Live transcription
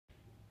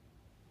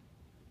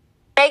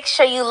Make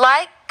sure you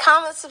like,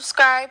 comment,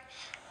 subscribe,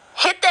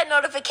 hit that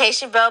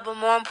notification bell, but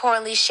more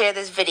importantly, share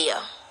this video.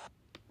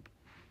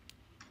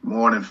 Good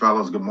morning,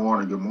 fellas. Good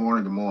morning. Good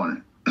morning. Good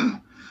morning.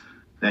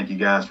 Thank you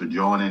guys for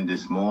joining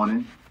this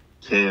morning.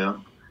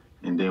 Kev.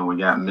 And then we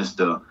got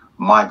Mr.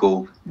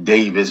 Michael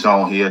Davis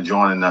on here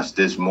joining us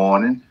this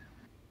morning.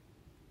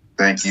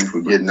 Thank you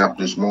for getting up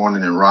this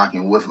morning and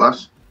rocking with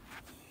us.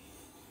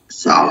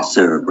 Yes,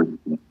 sir.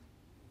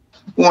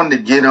 Wanted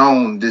to get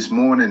on this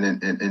morning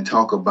and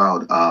talk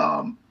about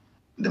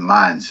the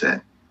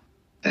mindset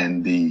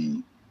and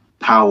the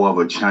power of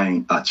a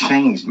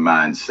changed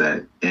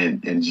mindset,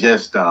 and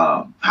just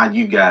how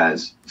you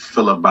guys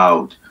feel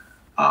about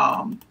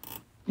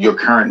your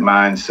current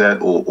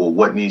mindset or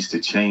what needs to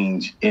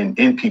change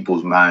in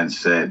people's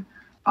mindset.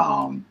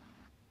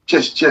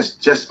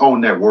 Just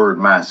on that word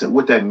mindset,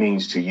 what that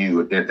means to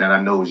you. And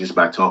I know just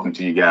by talking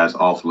to you guys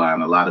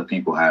offline, a lot of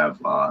people have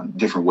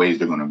different ways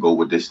they're going to go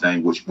with this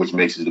thing, which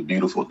makes it a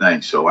beautiful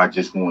thing. So I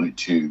just wanted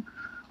to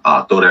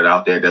throw that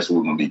out there. That's what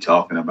we're going to be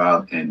talking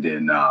about, and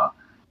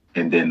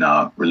then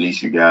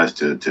release you guys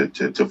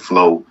to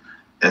flow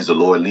as the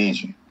Lord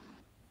leads you.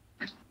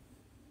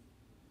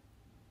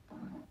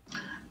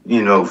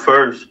 You know,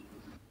 first,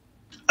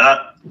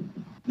 the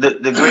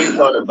great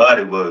part about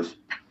it was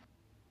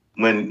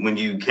when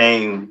you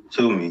came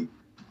to me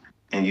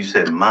and you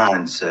said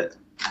mindset,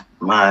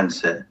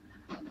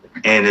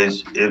 and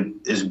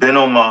it's been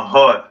on my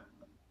heart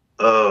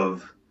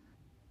of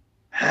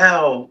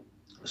how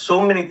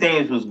so many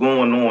things was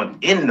going on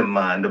in the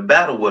mind, the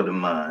battle of the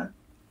mind,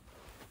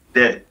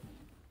 that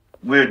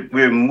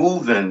we're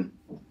moving,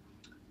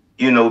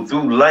 you know,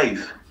 through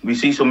life. We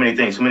see so many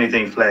things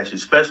flash,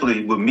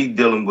 especially with me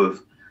dealing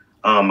with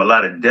a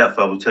lot of death.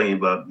 I was telling you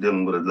about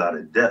dealing with a lot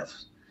of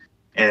deaths.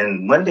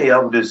 And one day I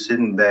was just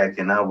sitting back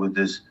and I was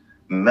just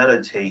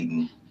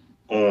meditating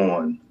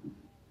on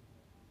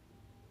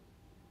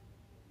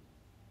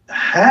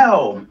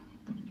how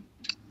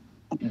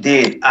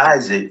did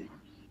Isaac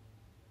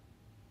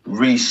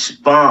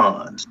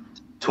respond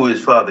to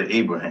his father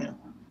Abraham.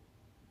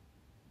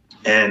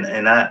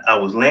 And I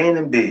was laying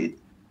in bed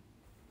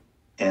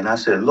and I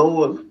said,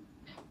 Lord,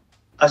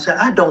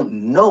 I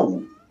don't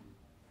know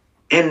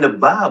in the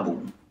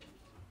Bible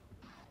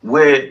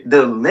where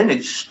the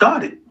lineage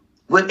started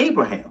with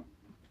Abraham,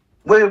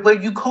 where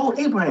you called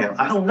Abraham.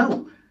 I don't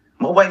know.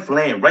 My wife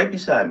laying right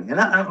beside me. And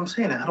I'm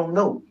saying, I don't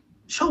know.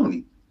 Show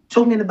me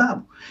in the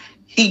Bible.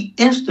 He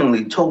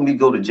instantly told me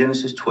go to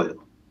Genesis 12.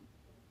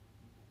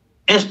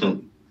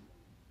 Instantly.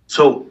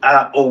 So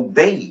I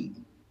obeyed.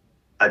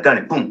 I done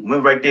it. Boom.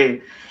 Went right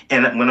there.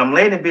 And when I'm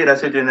laying in bed, I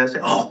sit there and I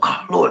said, oh,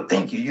 God, Lord,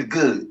 thank you. You're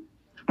good.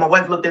 My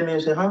wife looked at me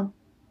and said, huh?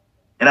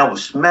 And I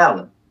was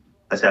smiling.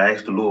 I said, I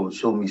asked the Lord,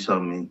 show me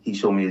something. And he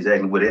showed me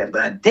exactly what it had.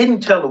 But I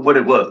didn't tell her what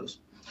it was.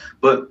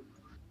 But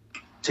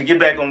to get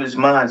back on this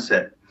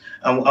mindset,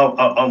 I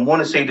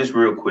want to say this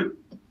real quick.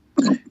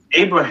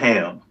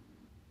 Abraham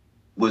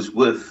was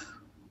with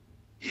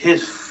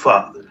his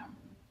father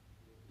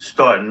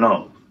starting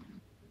off.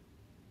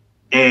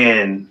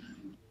 And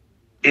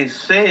it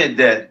said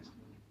that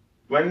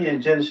right here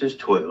in Genesis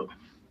 12,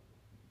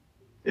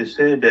 it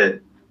said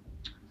that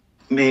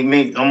I'm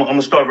going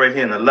to start right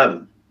here in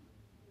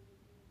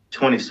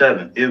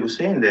 11:27. It was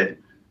saying that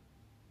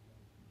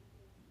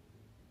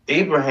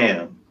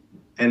Abraham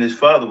and his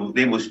father,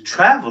 they was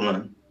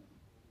traveling,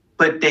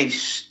 but they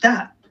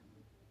stopped.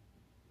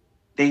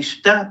 They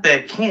stopped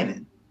at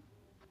Canaan.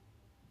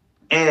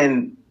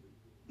 And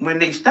when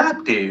they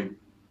stopped there,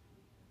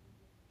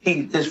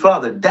 his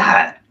father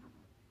died.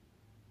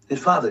 His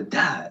father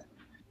died.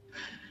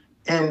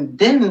 And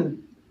then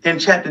in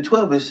chapter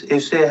 12,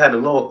 it said how the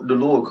Lord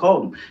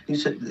called him. It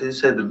said,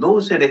 the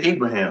Lord said to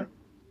Abraham,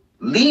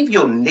 leave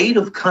your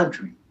native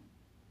country,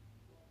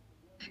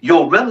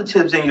 your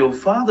relatives and your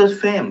father's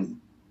family,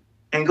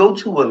 and go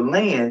to a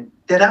land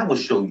that I will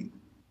show you.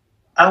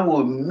 I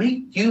will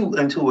make you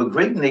into a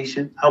great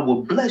nation. I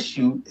will bless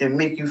you and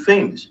make you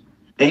famous.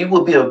 And you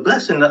will be a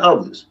blessing to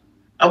others.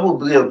 I will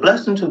be a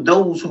blessing to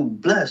those who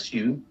bless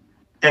you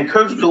and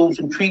curse those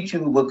who treat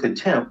you with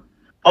contempt.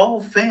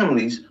 All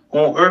families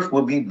on earth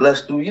will be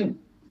blessed through you.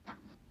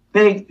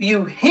 Now,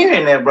 you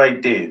hearing that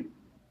right there,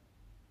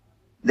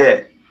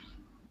 that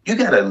you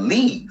got to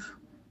leave.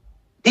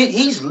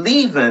 He's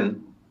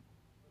leaving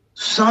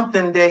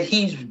something that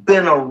he's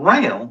been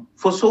around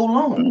for so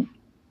long.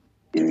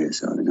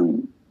 Yes,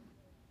 hallelujah.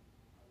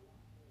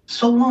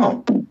 So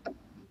long.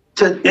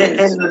 And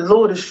the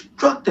Lord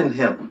instructing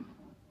him.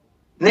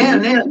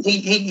 Now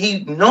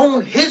he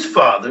known his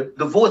father,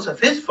 the voice of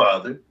his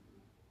father,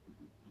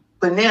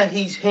 but now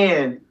he's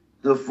hearing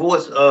the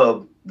voice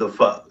of the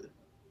Father.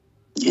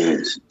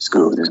 Yes, it's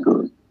good. It's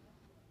good.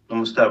 I'm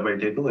gonna stop right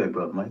there. Go ahead,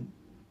 brother Mike.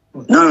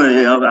 No,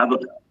 you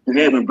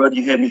had me, brother.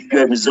 You had me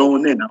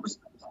zoned in.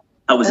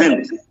 I was in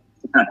it.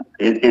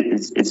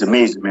 It's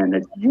amazing, man,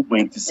 that you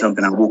went to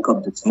something. I woke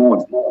up this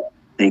morning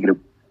thinking of,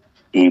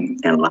 and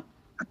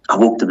I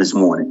woke up this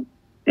morning,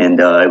 and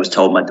it was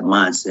talking about the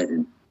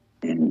mindset,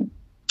 and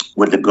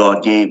what the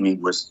God gave me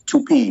was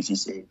 2 P's. He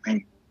said,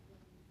 man,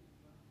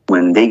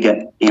 when they got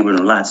Abraham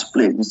and Lot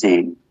split, he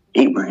said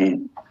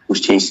Abraham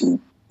was chasing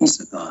the peace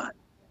of God,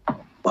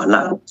 while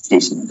Lot was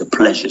chasing the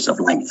pleasures of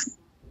life.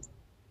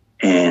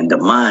 And the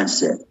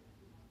mindset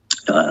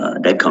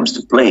that comes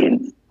to play.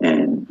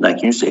 And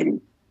like you said,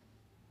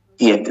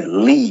 he had to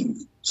leave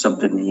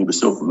something he was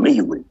so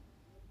familiar with.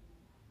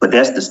 But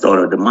that's the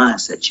start of the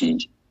mindset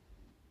change.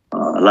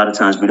 A lot of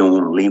times we don't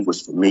want to leave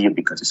what's familiar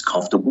because it's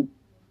comfortable.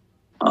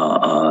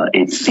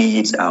 It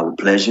feeds our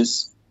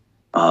pleasures.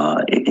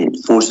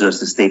 It forces us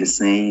to stay the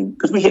same.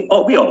 Because we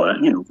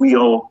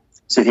all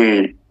sit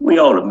here, we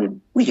all admit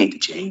we hate to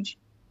change.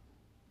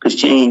 Because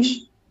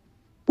change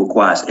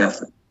requires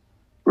effort.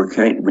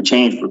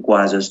 Change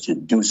requires us to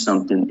do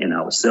something in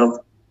ourselves,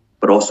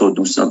 but also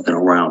do something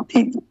around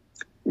people.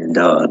 And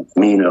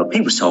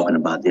people was talking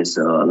about this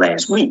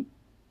last week.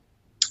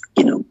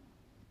 You know,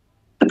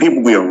 the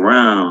people we're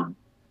around,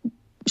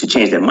 to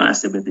change that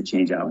mindset, we have to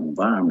change our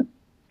environment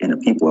and the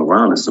people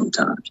around us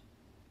sometimes.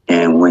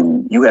 And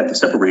when you have to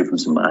separate from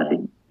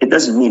somebody, it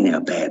doesn't mean they're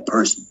a bad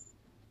person.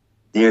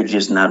 They're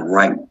just not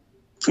right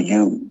for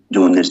you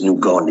doing this new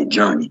godly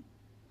journey.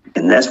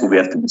 And that's what we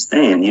have to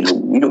understand. You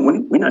know,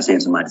 we're not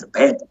saying somebody's a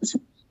bad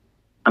person.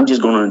 I'm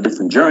just going on a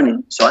different journey,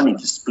 so I need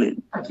to split.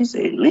 Like you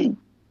said, leave.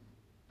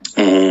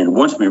 And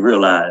once we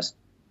realize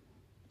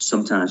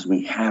sometimes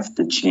we have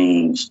to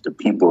change the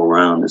people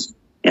around us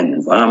and the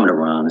environment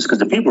around us, because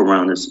the people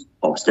around us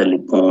are steadily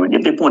pouring.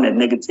 If they point that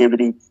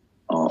negativity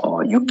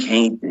or you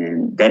can't,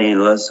 and that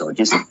ain't us, or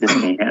just this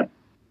can't happen,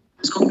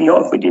 it's going to be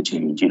hard for you to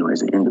change,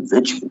 as an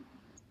individual.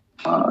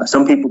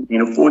 Some people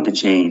can't afford to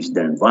change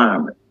the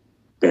environment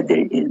that they're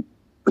in,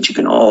 but you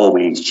can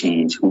always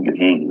change who you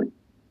hang with.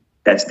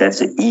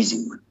 That's an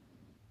easy one.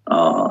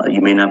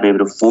 You may not be able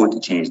to afford to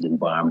change the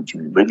environment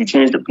you're in, but if you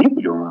change the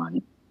people you're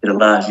around, it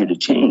allows you to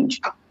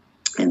change.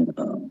 And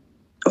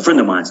a friend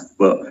of mine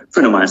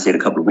said a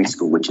couple of weeks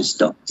ago, which is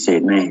stuck. He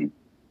said, "Man,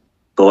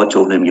 God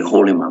told him, you're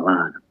holding my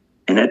line."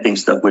 And that thing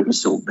stuck with me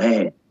so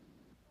bad.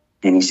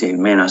 And he said,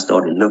 "Man, I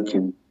started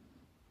looking,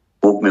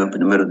 woke me up in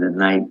the middle of the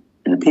night,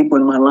 and the people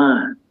in my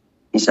line,"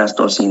 he said, "I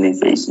started seeing their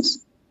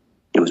faces.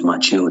 It was my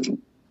children.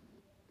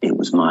 It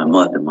was my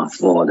mother, my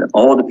father,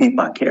 all the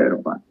people I cared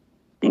about."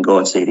 And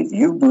God said, if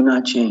you do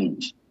not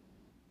change,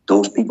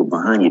 those people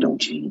behind you don't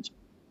change.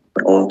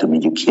 But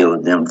ultimately, you kill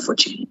them for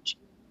change.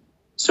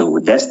 So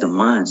that's the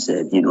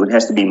mindset. It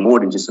has to be more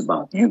than just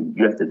about you.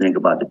 You have to think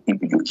about the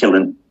people you're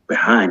killing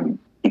behind you,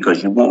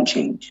 because you won't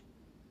change.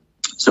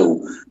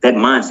 So that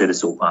mindset is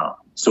so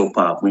powerful. So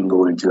powerful. We can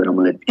go into it. I'm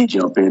going to let P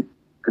jump in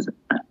because,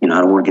 I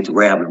don't want to get to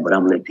rambling, but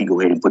I'm going to let P go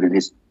ahead and put in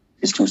his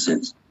 2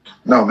 cents.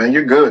 No, man,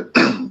 you're good.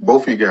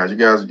 Both of you guys. You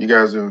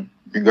guys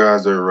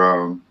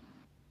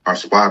are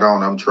spot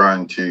on. I'm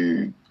trying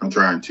to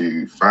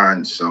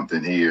find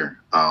something here.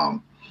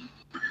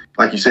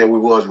 Like you said, we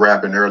was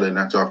rapping earlier, and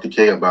I talked to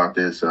Kay about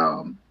this.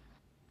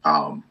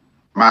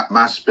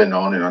 My spin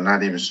on it, or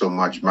not even so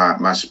much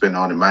my spin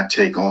on it, my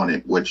take on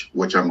it,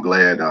 which I'm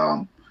glad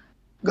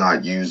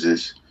God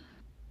uses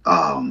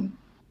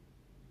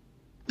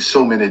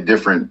so many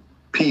different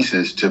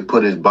pieces to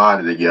put his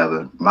body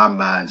together. My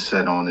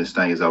mindset on this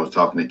thing, as I was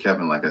talking to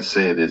Kevin, like I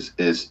said,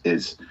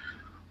 is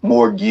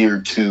more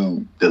geared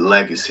to the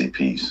legacy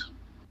piece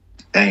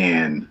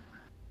and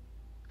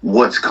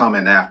what's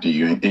coming after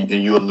you. And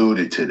you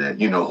alluded to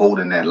that,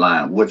 holding that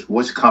line.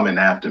 What's coming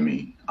after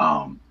me?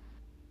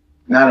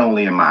 Not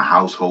only in my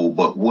household,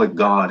 but what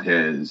God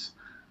has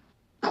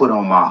put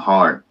on my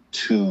heart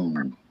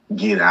to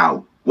get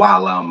out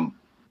while I'm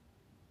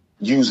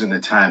using the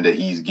time that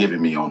he's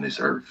given me on this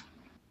earth.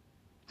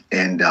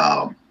 And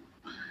I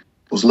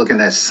was looking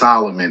at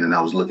Solomon, and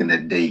I was looking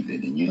at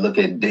David, and you look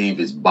at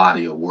David's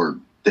body of work,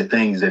 the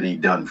things that he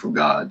done for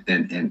God,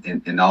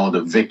 and all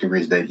the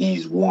victories that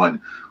he's won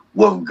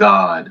with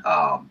God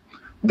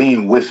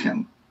being with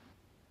him.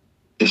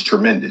 It's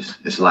tremendous.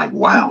 It's like,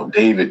 wow,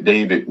 David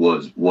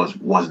was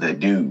that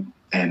dude.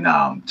 And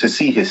to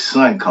see his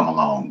son come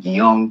along,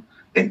 young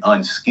and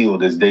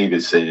unskilled, as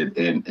David said,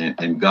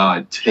 and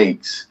God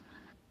takes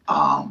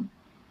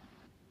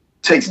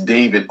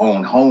David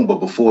on home, but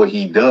before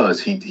he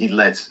does, he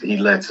lets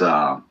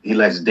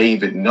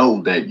David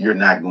know that you're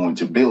not going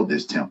to build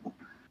this temple,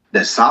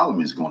 that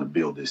Solomon's going to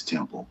build this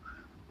temple.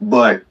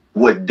 But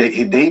what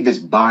David's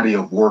body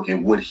of work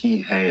and what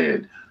he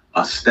had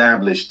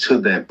established to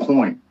that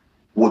point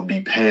would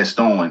be passed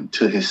on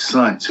to his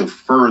son to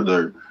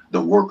further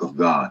the work of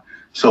God.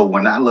 So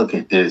when I look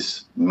at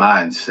this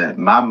mindset,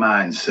 my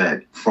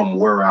mindset from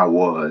where I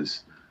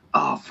was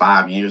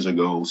 5 years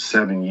ago,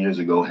 7 years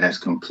ago, has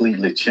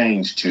completely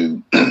changed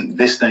to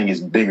this thing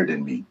is bigger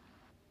than me.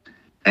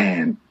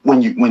 And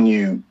when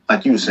you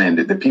like you were saying,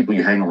 that the people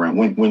you hang around,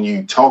 when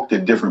you talk to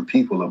different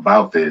people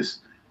about this,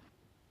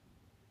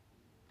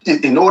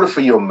 in order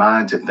for your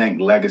mind to think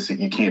legacy,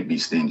 you can't be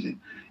stingy.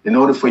 In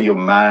order for your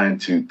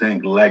mind to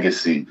think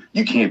legacy,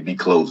 you can't be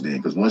closed in.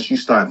 Because once you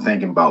start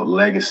thinking about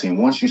legacy, and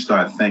once you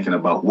start thinking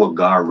about what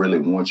God really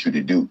wants you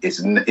to do,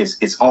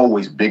 it's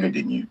always bigger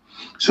than you.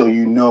 So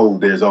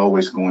there's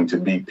always going to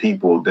be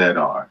people that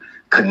are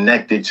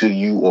connected to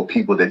you or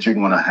people that you're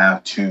going to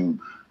have to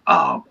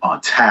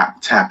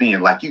tap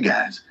in like you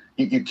guys.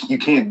 You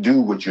can't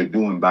do what you're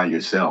doing by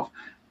yourself.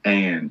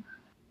 And,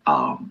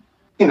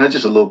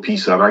 just a little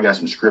piece of it. I got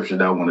some scripture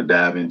that I want to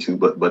dive into,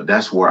 but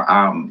that's where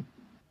I'm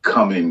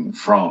coming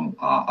from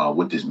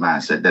with this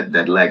mindset,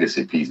 that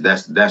legacy piece.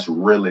 That's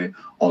really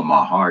on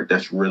my heart.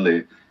 That's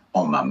really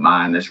on my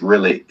mind. That's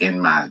really in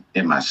my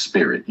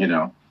spirit,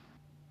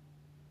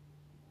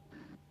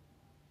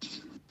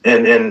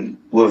 And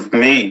with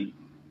me,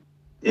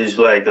 it's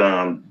like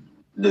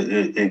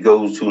it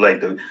goes to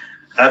like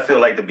I feel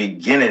like the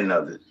beginning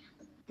of it,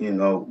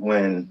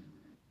 when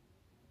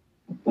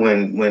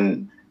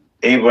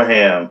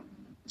Abraham,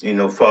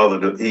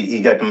 fathered,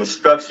 he got the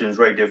instructions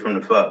right there from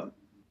the father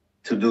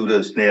to do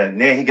this. Now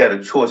he got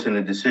a choice and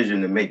a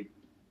decision to make.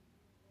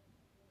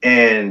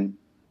 And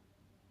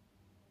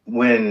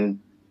when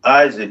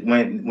Isaac,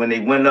 when they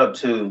went up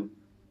to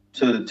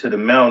the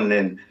mountain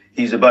and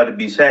he's about to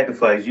be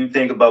sacrificed, you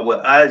think about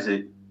what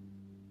Isaac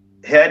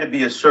had to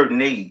be a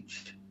certain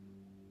age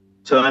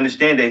to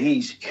understand that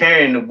he's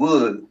carrying the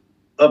wood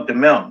up the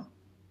mountain.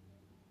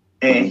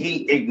 And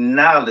he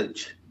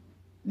acknowledged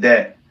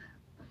that,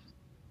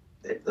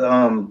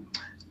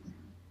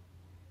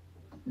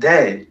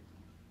 Dad,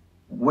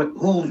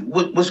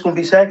 what's going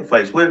to be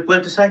sacrificed? Where's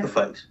the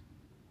sacrifice?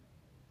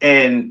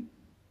 And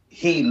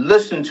he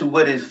listened to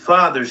what his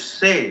father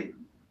said,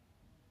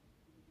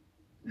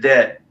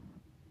 that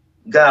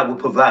God will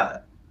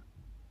provide.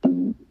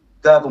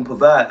 God will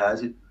provide,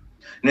 Isaac.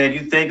 Now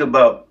you think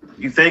about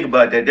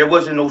that. There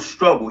wasn't no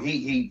struggle.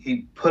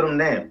 He put him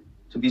down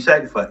to be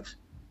sacrificed.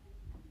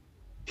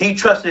 He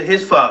trusted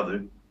his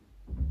father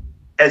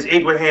as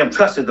Abraham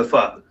trusted the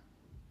father.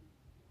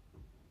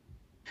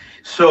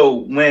 So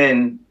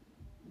when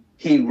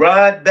he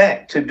rode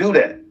back to do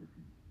that,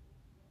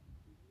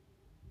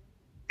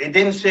 it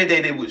didn't say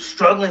that it was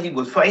struggling, he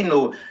was fighting,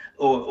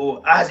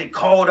 or Isaac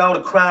called out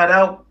or cried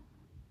out.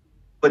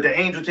 But the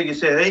angel ticket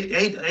said,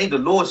 hey, the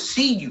Lord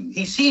see you.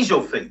 He sees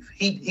your faith.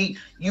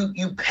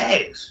 You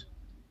pass.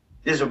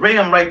 There's a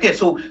ram right there.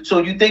 So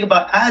you think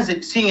about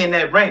Isaac seeing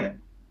that ram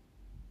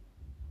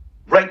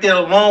right there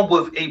along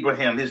with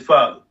Abraham, his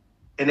father,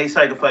 and they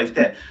sacrificed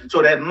that.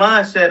 So that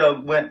mindset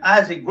of when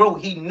Isaac grew,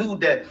 he knew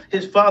that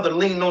his father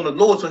leaned on the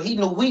Lord, so he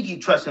knew we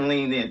could trust and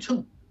lean in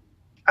too.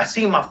 I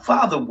seen my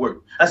father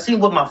work. I seen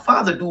what my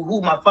father do,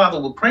 who my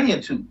father was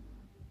praying to.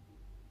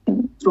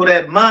 So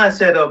that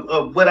mindset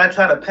of what I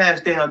try to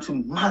pass down to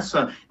my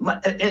son,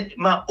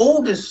 my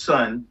oldest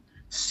son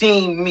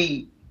seen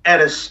me at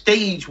a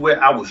stage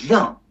where I was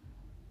young,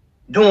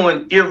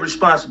 doing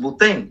irresponsible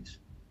things.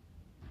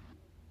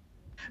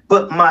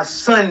 But my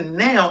son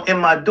now and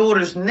my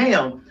daughters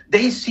now,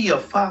 they see a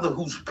father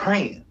who's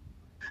praying.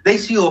 They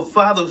see a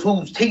father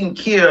who's taking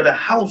care of the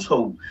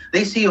household.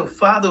 They see a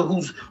father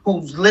who's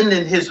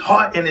lending his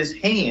heart and his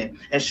hand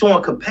and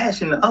showing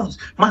compassion to others.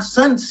 My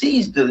son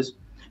sees this.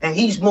 And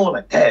he's more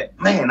like, Dad,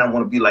 man, I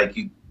want to be like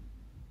you.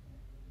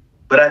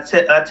 But I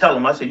tell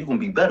him, I say, you're going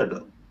to be better,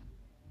 though.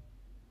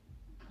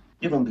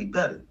 You're going to be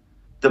better.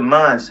 The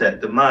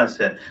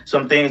mindset.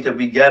 Some things that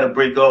we got to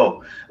break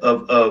off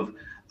of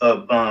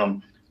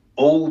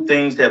old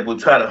things that will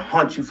try to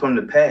haunt you from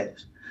the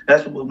past.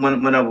 That's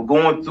when I was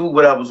going through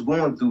what I was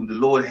going through, the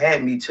Lord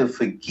had me to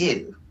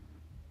forgive.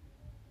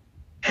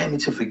 Had me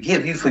to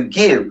forgive. You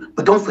forgive,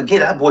 but don't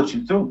forget I brought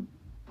you through.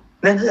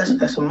 Now, that's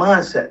a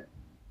mindset.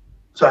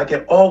 So I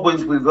can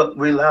always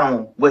rely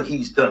on what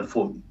he's done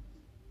for me.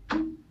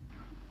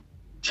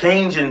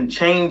 Changing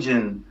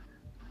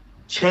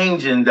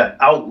the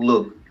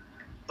outlook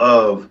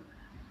of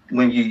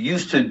when you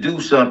used to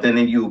do something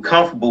and you're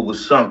comfortable with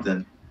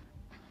something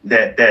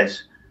that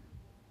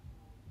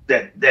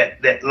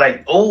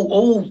like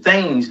old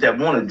things that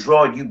want to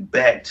draw you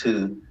back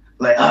to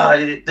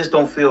like, this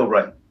don't feel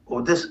right.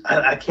 Or this,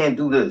 I can't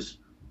do this.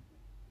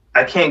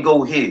 I can't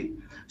go here.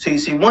 So you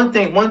see, one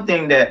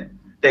thing that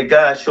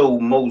God showed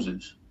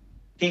Moses.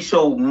 He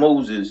showed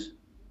Moses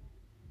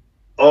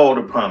all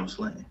the promised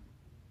land.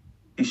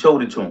 He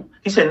showed it to him.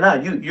 He said, "Nah,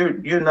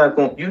 you're not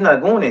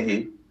going in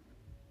here,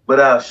 but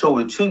I'll show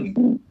it to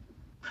you."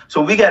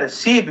 So we got to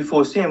see it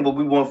before seeing what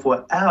we want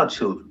for our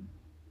children.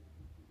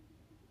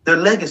 The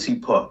legacy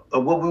part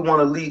of what we want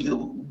to leave.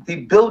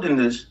 We building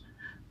this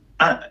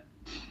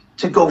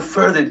to go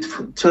further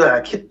to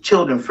our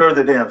children,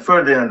 further down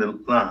the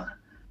line.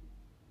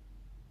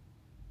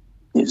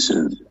 Yes,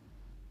 sir.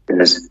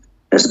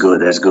 That's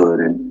good. That's good.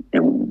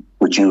 And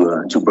what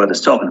you two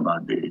brothers talking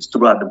about is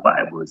throughout the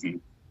Bible.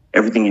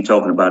 Everything you're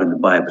talking about in the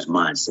Bible is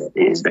mindset.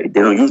 They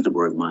don't use the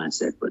word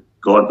mindset, but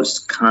God was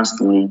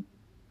constantly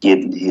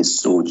getting his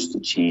soldiers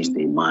to change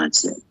their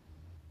mindset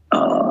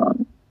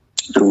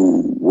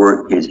through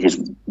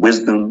his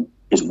wisdom,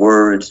 his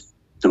words,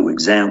 through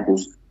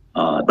examples.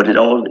 But it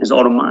all is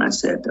all the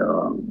mindset.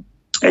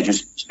 As you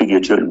speak to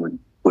your children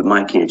with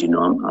my kids,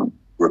 I'm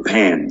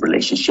repairing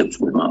relationships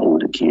with my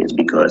older kids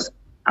because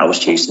I was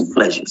chasing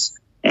pleasures.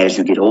 As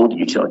you get older,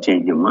 you start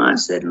changing your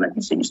mindset. And like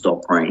you said, you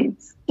start praying.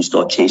 You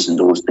start chasing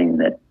those things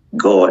that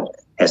God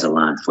has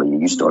aligned for you.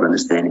 You start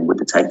understanding what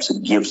the types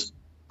of gifts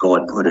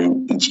God put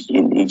in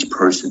each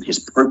person, his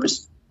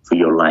purpose for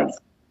your life.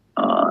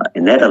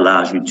 And that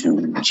allows you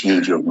to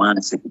change your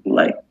mindset.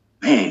 Like,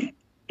 man,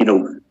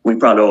 we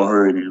probably all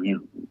heard,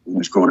 when we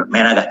was growing up,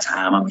 man, I got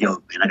time. I'm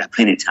young, man. I got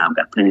plenty of time.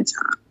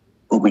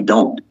 But we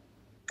don't.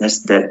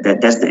 That's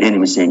the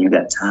enemy saying you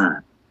got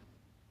time.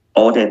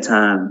 All that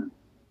time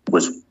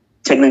was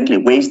technically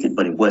wasted,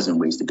 but it wasn't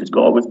wasted because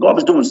God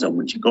was doing something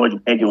with you.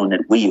 God had you on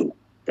that wheel,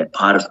 that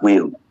potter's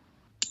wheel.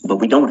 But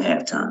we don't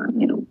have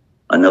time,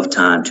 enough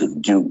time to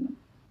do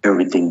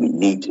everything we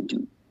need to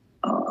do.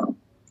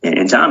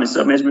 And time is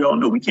something, as we all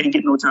know, we can't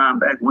get no time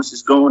back. Once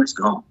it's gone, it's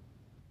gone.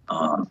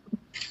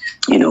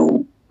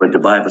 But the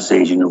Bible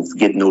says,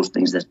 forgetting those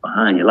things that's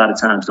behind you. A lot of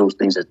times those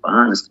things that's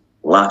behind us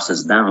locks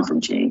us down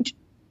from change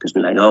because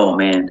we're like, oh,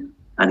 man,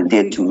 I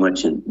did too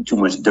much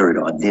dirt,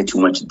 or I did too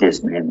much of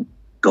this, man.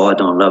 God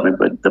don't love me.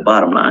 But the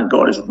bottom line,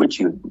 God is with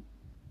you,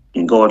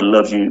 and God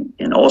loves you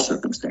in all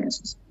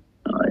circumstances.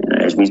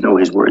 As we know,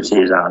 his word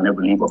says, I'll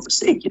never leave or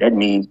forsake you. That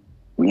means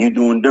when you're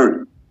doing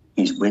dirt,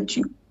 he's with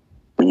you.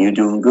 When you're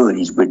doing good,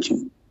 he's with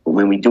you. But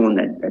when we're doing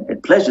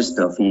that pleasure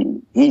stuff,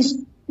 he's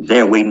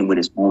there waiting with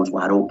his arms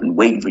wide open,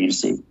 waiting for you to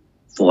say,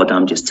 Father,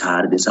 I'm just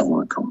tired of this. I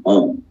want to come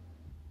home.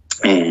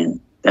 And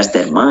that's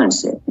that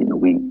mindset.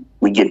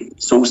 We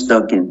get so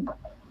stuck in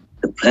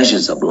the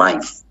pleasures of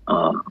life,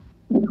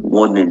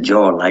 more than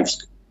enjoy life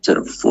to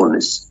the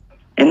fullest.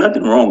 And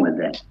nothing wrong with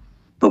that.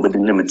 But with the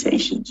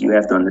limitations, you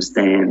have to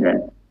understand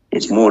that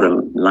it's more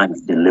to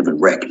life than living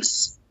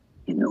reckless.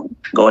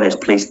 God has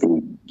placed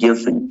a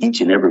gift in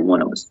each and every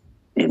one of us.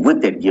 And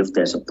with that gift,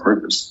 there's a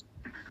purpose.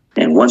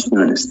 And once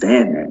we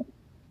understand that,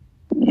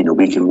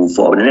 we can move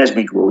forward. And as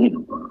we grow,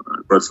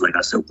 brothers like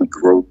ourselves, we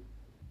grow.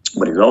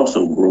 But it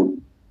also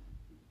grew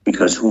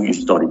because who you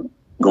started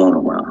going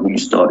around, who you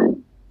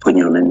started putting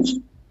your lineage.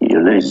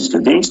 Because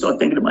then you start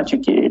thinking about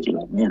your kids.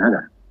 You're like, man,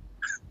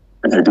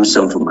 I got to do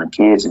something for my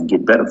kids and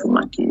get better for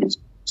my kids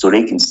so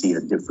they can see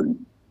a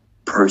different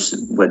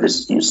person, whether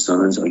it's your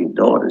sons or your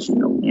daughters.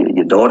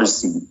 Your daughters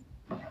see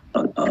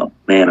a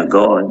man of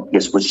God.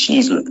 Guess what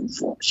she's looking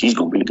for? She's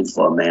going to be looking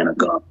for a man of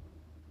God.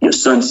 Your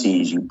son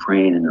sees you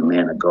praying in a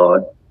man of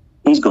God.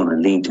 He's going to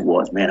lean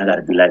towards, man, I got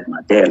to be like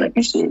my dad. Like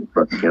you said,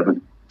 Brother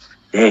Kevin,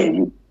 Dad,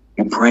 you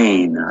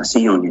praying. I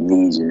see you on your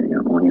knees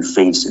and on your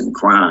face and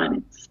crying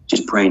and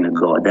just praying to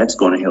God. That's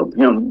going to help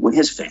him with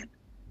his family.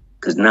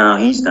 Because now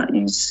he's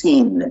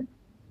seen that,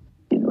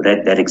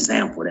 that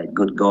example, that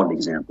good God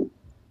example.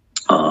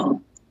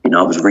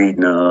 I was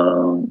reading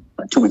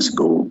 2 weeks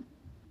ago,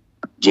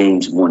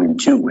 James 1 and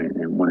 2,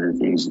 and one of the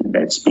things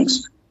that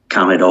speaks,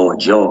 count it all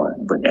joy.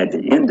 But at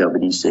the end of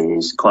it, he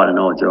says, count it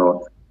all joy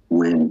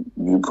when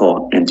you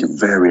caught into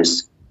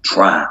various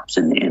trials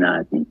in the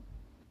NIV.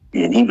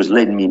 And he was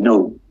letting me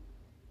know,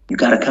 you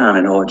got to count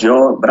it all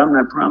joy, but I'm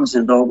not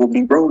promising it all will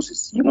be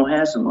roses. You're going to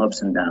have some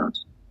ups and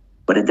downs.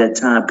 But at that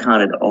time,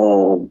 count it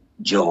all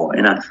joy.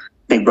 And I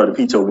think Brother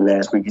Pete told me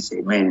last week, he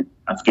said, man,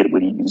 I forget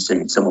what he was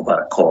saying, something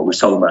about a car. We're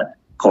talking about a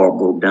car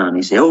broke down.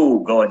 He said, oh,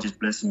 God just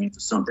blessing me for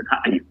something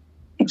higher.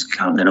 He was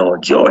counting it all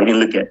joy. He didn't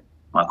look at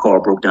my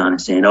car broke down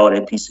and saying, oh,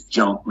 that piece of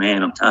junk,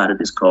 man, I'm tired of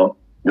this car.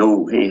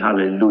 No, hey,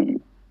 hallelujah.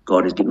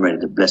 God is getting ready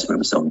to bless me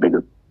with something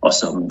bigger or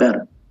something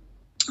better.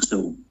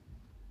 So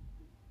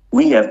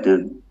we have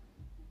to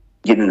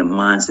get in the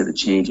mindset of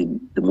changing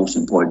the most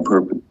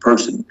important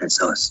person,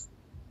 that's us.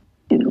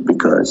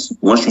 Because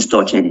once you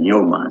start changing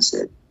your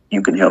mindset,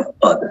 you can help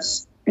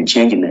others and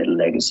changing that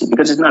legacy.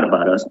 Because it's not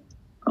about us.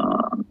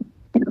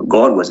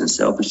 God wasn't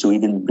selfish, so he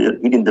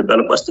didn't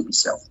develop us to be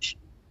selfish.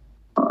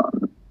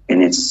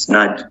 And it's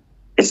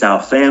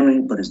our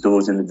family, but it's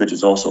those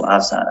individuals also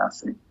outside our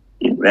family.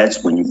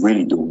 That's when you're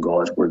really doing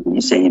God's work. When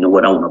you say, you know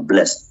what, I want to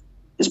bless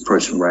this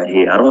person right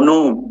here. I don't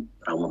know him,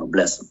 but I want to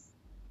bless him.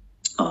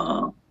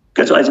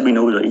 Because as we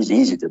know, it's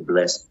easy to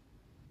bless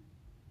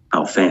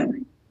our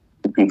family,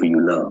 the people you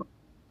love.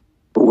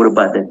 But what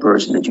about that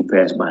person that you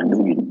pass by and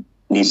you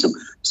need some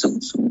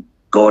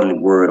godly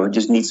word or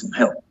just need some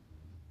help?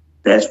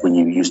 That's when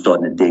you're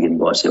starting to dig and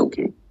God say,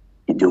 okay,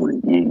 you're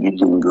doing it. You're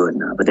doing good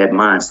now. But that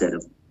mindset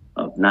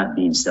of not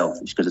being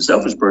selfish, because a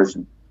selfish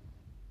person,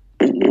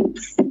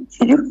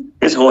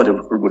 it's hard to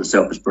work with a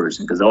selfish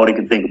person because all they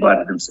can think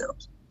about is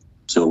themselves.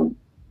 So,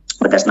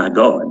 but that's not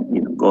God.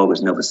 God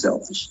was never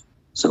selfish.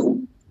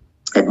 So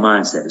that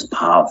mindset is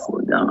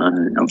powerful.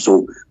 I'm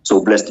so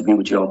blessed to be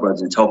with y'all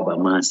brothers and talk about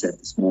mindset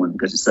this morning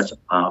because it's such a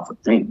powerful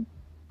thing.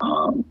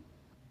 But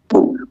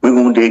we're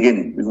gonna dig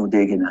in. We're gonna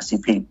dig in. I see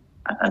Pete.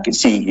 I can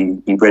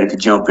see he ready to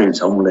jump in,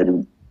 so I'm gonna let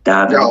him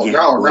dive in.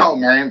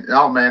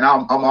 No, man.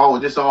 I'm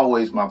always. It's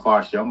always my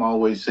posture. I'm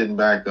always sitting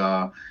back,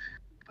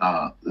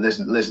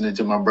 listening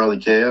to my brother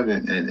Kev,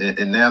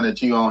 and now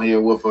that you on here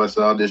with us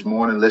this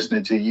morning,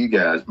 listening to you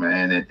guys,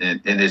 man,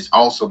 and it's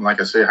awesome. Like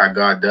I said, how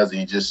God does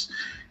it.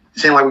 It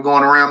seems like we're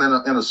going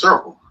around in a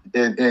circle,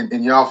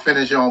 and y'all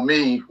finish on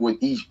me with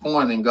each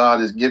point, and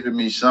God has given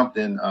me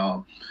something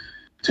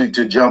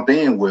to jump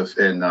in with,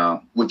 and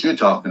what you're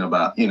talking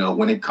about,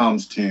 when it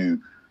comes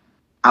to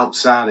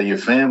outside of your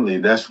family,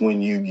 that's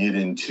when you get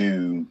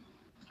into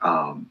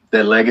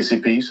that legacy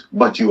piece,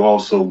 but you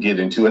also get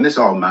into, and it's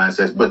all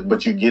mindsets,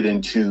 but you get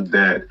into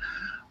that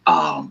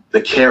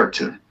the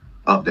character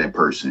of that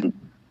person.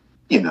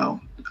 You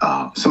know,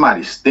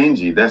 somebody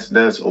stingy, that's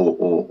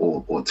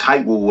or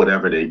tight with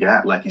whatever they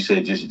got. Like you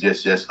said,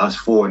 just us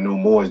four and no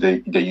more, as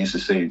they used to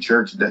say in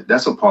church.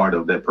 That's a part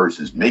of that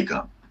person's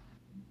makeup.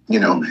 You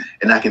know,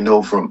 and I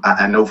know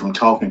from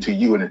talking to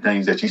you and the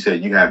things that you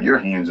said you have your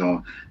hands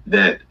on,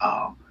 that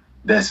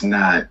that's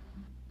not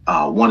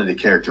one of the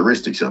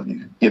characteristics of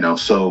you. You know,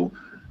 so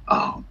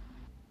and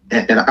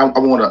I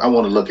want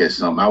to look at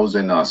something. I was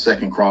in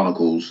 2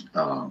 Chronicles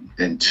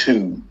and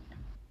 2.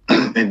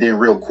 And then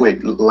real quick,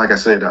 like I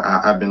said,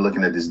 I've been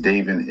looking at this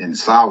David and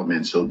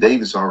Solomon. So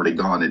David's already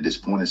gone at this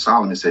point. And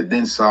Solomon said,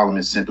 then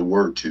Solomon sent a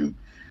word to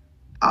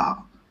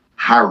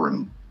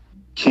Hiram,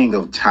 king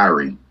of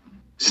Tyre,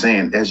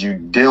 saying, as you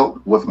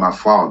dealt with my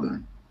father,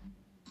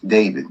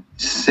 David,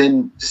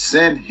 send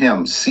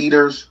him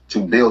cedars to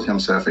build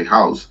himself a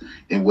house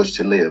in which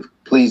to live.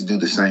 Please do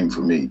the same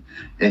for me.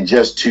 And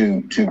just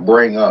to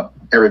bring up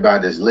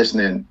everybody that's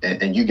listening,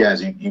 and you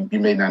guys, you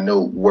may not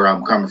know where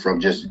I'm coming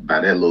from just by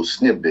that little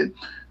snippet.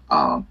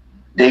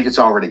 David's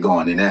already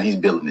gone, and now he's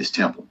building his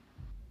temple.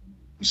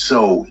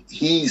 So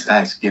he's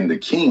asking the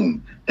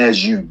king,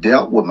 as you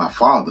dealt with my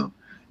father,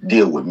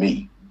 deal with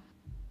me.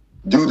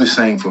 Do the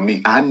same for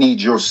me. I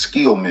need your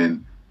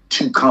skillmen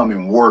to come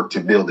and work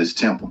to build this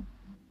temple.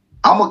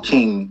 I'm a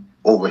king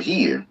over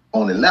here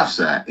on the left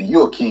side, and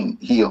you're a king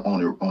here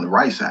on the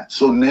right side.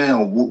 So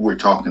now what we're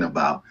talking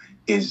about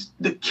is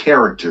the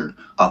character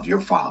of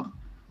your father.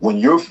 When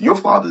your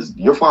father's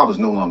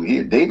no longer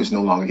here, David's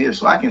no longer here.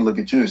 So I can look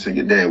at you and say,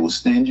 your dad was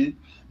stingy,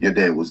 your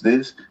dad was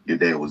this, your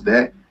dad was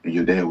that, and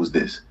your dad was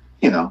this.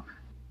 You know,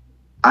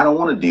 I don't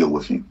want to deal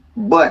with you.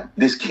 But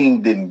this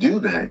king didn't do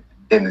that.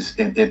 And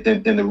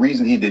the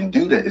reason he didn't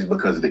do that is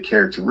because of the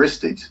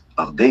characteristics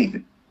of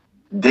David.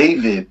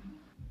 David,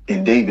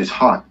 in David's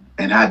heart,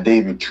 and how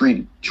David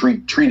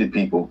treated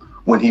people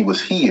when he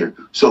was here.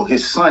 So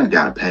his son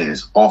got a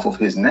pass off of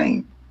his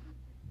name.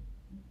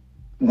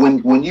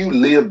 When you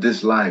live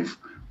this life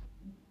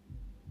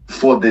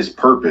for this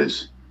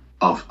purpose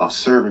of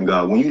serving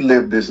God, when you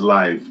live this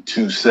life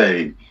to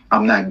say,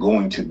 I'm not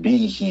going to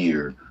be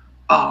here,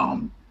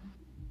 I'm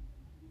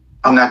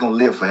not going to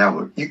live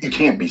forever. You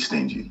can't be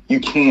stingy. You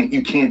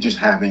can't just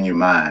have in your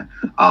mind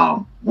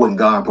when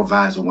God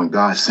provides or when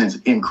God sends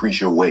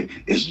increase your way,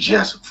 it's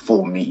just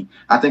for me.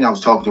 I think I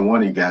was talking to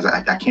one of you guys.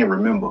 I can't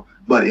remember.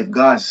 But if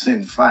God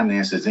sends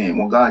finances in,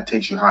 when God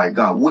takes you higher,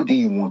 God, what do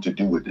you want to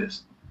do with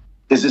this?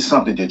 Is this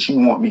something that you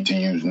want me to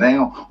use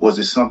now, or is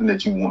it something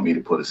that you want me to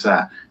put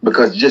aside?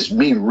 Because just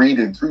me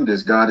reading through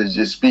this, God is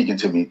just speaking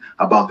to me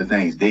about the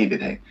things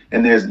David had.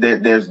 And there's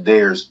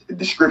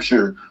the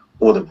scripture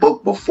or the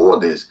book before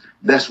this.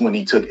 That's when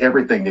he took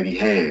everything that he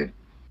had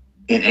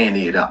and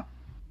added it up.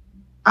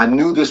 I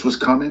knew this was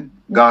coming.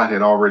 God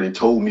had already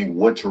told me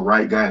what to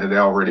write. God had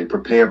already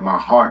prepared my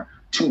heart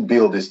to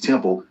build this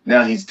temple.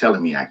 Now he's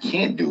telling me I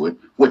can't do it,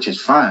 which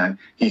is fine.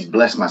 He's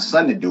blessed my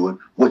son to do it,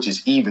 which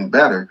is even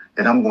better.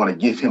 And I'm going to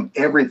give him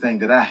everything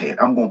that I had.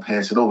 I'm going to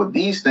pass it over.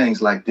 These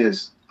things like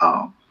this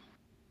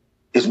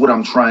is what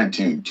I'm trying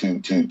to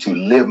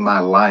live my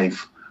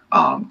life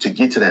to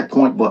get to that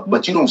point.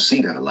 But you don't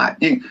see that a lot.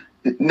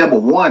 Number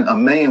one, a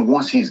man,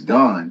 once he's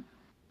gone,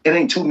 it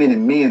ain't too many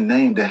men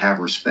named that have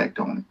respect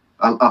on him.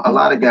 A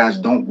lot of guys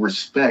don't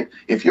respect.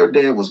 If your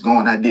dad was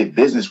gone, I did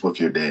business with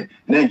your dad.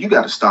 Now you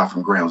got to start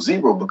from ground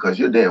zero because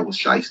your dad was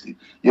shiesty.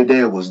 Your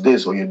dad was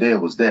this or your dad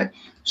was that.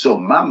 So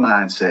my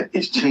mindset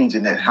is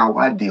changing that how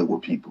I deal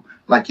with people.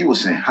 Like you were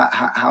saying,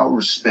 how I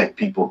respect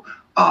people,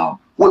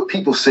 what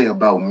people say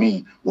about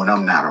me when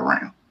I'm not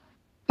around.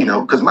 You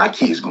know, because my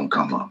kid's going to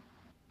come up.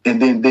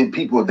 And then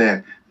people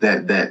that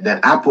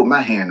I put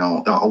my hand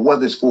on, or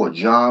whether it's for a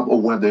job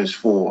or whether it's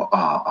for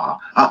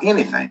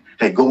anything,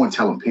 hey, go and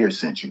tell them Pierce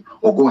sent you,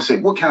 or go and say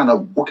what kind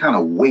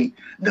of weight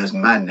does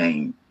my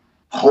name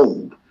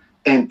hold?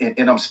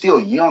 And I'm still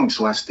young,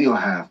 so I still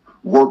have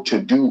work to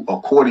do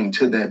according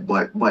to that.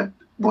 But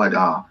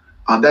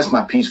that's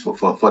my piece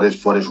for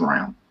this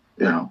round.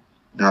 You know,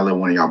 I'll let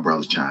one of y'all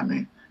brothers chime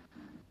in.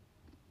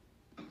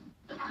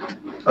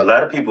 A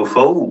lot of people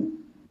fold.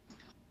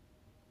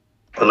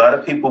 A lot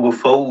of people will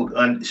fold,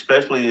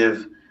 especially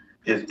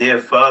if their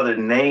father's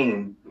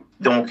name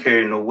don't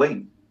carry no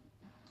weight.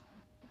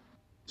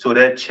 So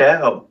that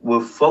child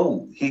will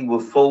fold. He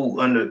will fold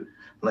under,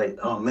 like,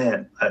 oh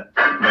man,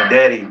 my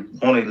daddy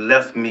only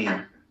left me,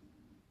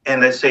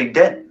 and let's say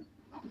debt.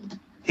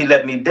 He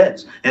left me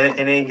debts, and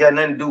it ain't got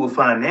nothing to do with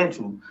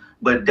financial.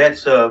 But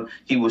that's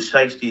he was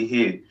shiesty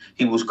here.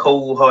 He was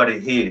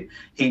cold-hearted here.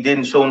 He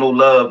didn't show no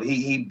love.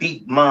 He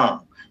beat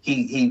mom.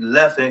 He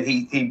left, and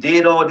he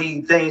did all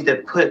these things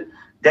that put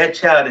that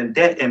child in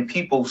debt, and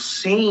people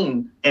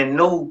seen and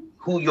know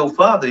who your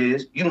father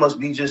is. You must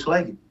be just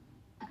like him.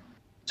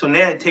 So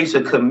now it takes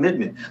a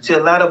commitment. See, a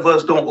lot of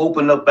us don't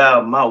open up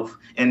our mouth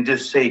and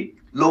just say,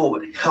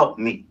 Lord, help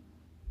me.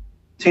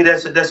 See,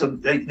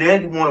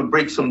 then you want to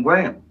break some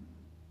ground.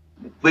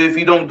 But if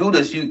you don't do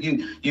this,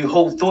 you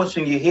hold thoughts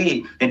in your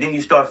head, and then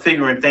you start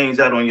figuring things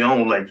out on your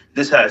own, like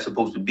this how it's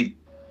supposed to be.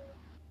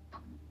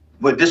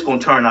 But this gonna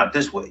turn out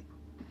this way.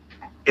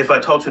 If I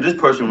talk to this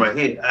person right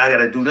here, I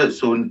gotta do this.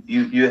 So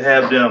you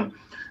have them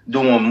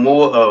doing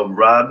more of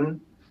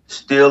robbing,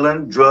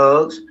 stealing,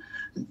 drugs,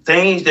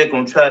 things that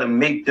gonna try to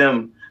make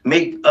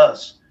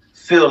us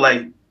feel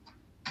like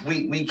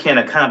we can't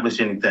accomplish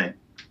anything.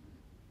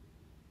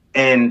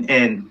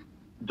 And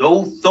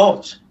those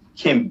thoughts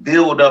can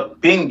build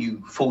up in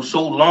you for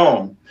so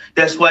long.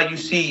 That's why you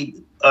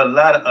see a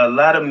lot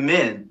of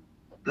men,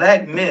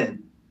 black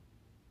men,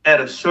 at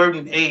a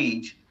certain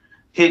age,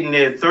 hitting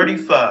their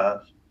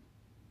 35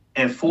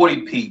 and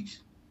 40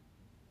 peaks,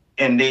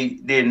 and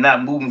they're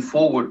not moving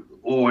forward,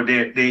 or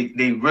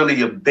they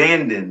really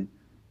abandon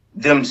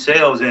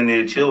themselves and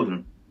their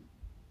children.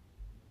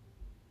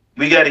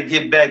 We got to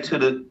get back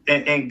to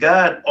and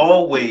God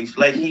always,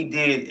 like he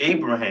did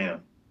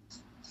Abraham,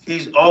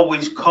 he's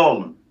always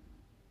calling.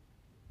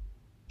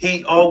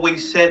 He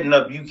always setting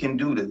up, you can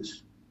do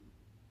this.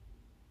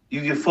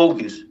 You can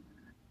focus.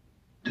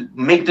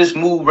 Make this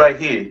move right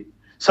here.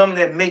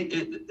 Something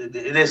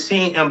that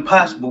seem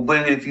impossible,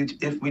 but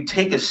if we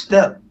take a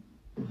step,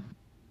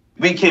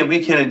 we can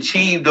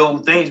achieve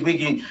those things.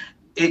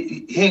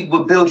 He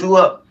will build you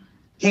up.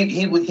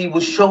 He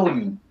will show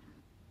you.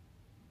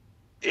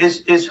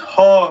 It's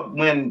hard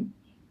when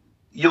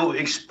your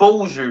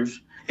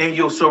exposures and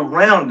your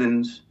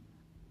surroundings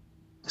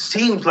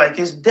seems like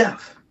it's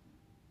death.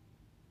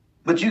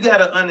 But you got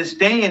to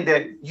understand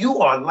that you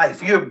are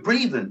life. You're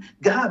breathing.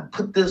 God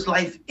put this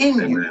life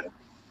in you.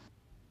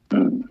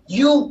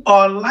 You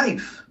are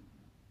life.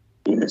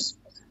 Yes.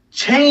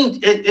 Change.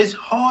 It's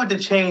hard to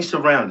change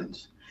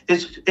surroundings.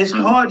 It's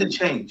hard to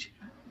change.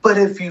 But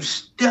if you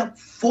step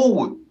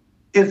forward,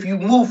 if you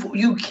move,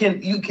 you can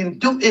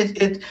do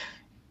it.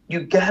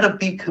 You gotta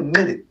be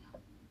committed.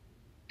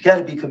 You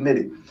gotta be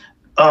committed.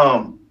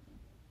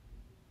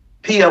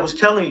 P, I was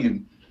telling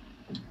you,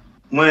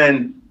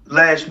 when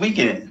last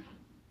weekend,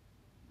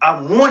 I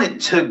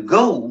wanted to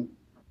go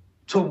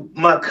to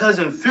my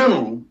cousin's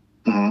funeral,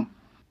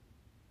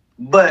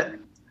 but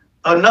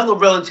another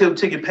relative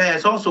took it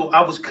past. Also,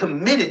 I was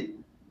committed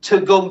to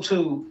go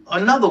to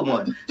another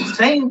one,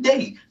 same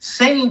day,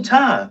 same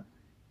time.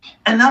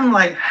 And I'm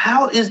like,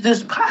 how is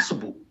this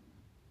possible?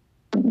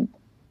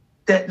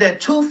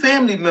 That two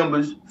family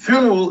members'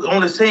 funeral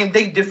on the same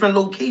day, different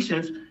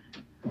locations.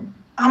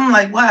 I'm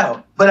like,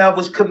 wow. But I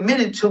was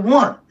committed to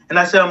one. And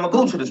I said, I'm gonna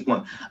go to this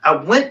one. I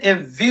went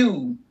and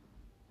viewed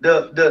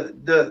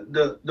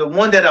the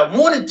one that I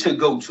wanted to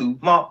go to,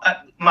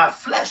 my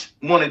flesh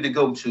wanted to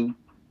go to.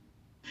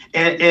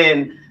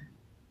 And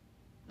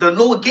the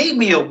Lord gave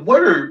me a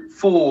word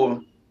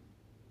for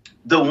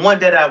the one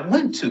that I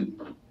went to.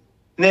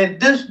 Now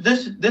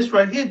this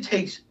right here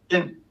it's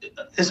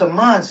a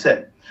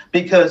mindset,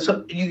 because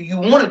you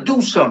want to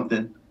do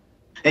something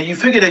and you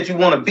figure that you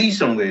want to be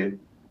somewhere,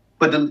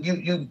 but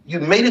you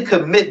made a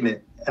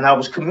commitment, and I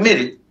was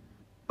committed,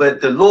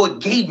 but the Lord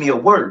gave me a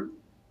word.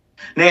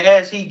 Now,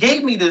 as he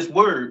gave me this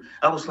word,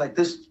 I was like,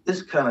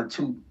 this kind of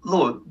too,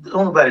 Lord,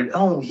 I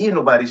don't hear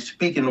nobody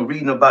speaking or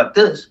reading about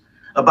this,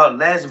 about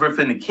Lazarus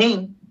and the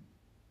king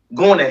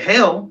going to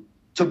hell,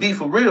 to be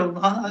for real.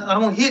 I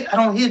don't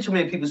hear too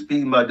many people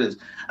speaking about this.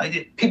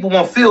 People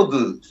want feel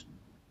goods,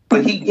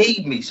 but he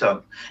gave me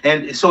something.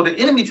 And so the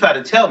enemy tried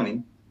to tell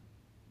me,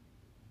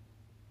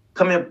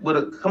 come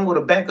with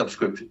a backup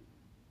scripture.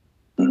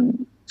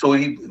 So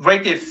he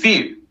right there,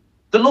 fear.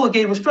 The Lord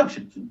gave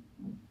instructions.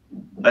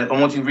 I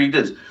want you to read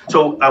this.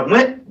 So I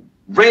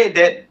read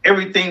that,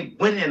 everything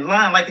went in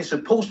line like it's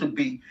supposed to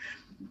be.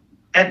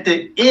 At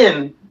the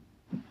end,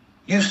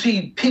 you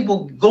see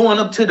people going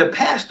up to the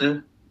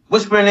pastor,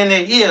 whispering in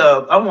their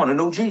ear, I want to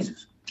know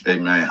Jesus.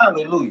 Amen.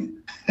 Hallelujah.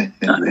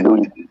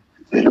 Hallelujah.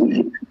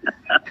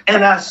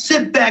 And I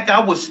sit back, I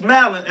was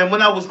smiling. And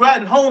when I was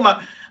riding home,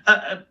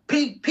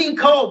 Pete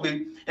called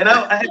me. And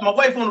I had my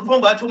wife on the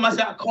phone, but I told him, I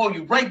said, I'll call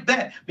you right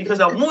back, because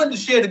I wanted to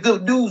share the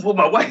good news with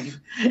my wife,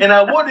 and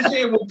I wanted to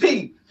share it with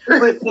Pete.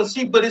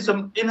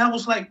 And I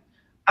was like,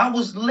 I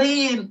was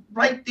laying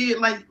right there,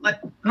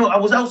 I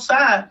was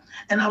outside,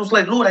 and I was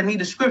like, Lord, I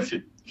need a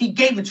scripture. He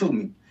gave it to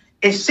me.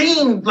 It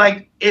seemed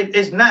like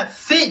it's not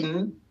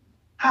fitting.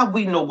 How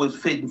we know what's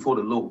fitting for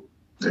the Lord?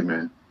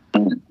 Amen.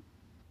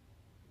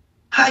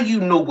 How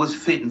you know what's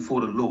fitting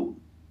for the Lord?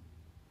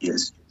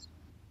 Yes.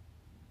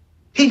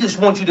 He just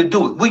wants you to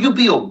do it. Will you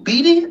be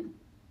obedient?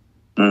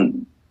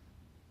 Will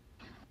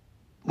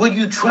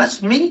you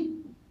trust me?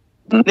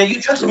 Now, you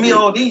trusted me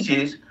all these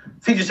years.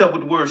 Feed yourself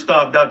with the word,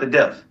 starved out to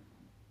death.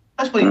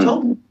 That's what he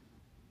told me.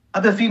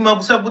 I've been feeding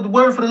myself with the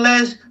word for the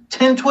last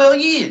 10, 12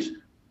 years.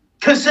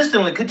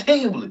 Consistently,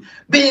 continually,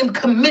 being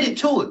committed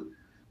to it.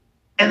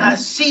 And I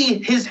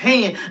see his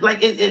hand,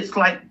 like it's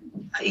like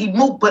he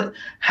moved. But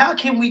how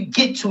can we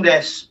get to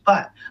that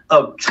spot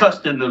of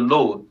trusting the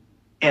Lord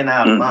in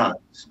our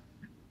minds?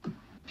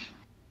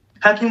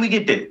 How can we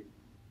get there?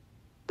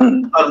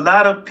 A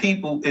lot of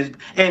people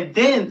and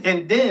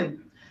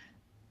then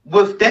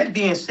with that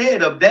being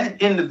said, of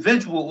that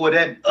individual or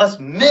that us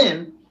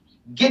men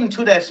getting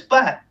to that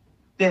spot,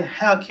 then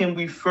how can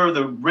we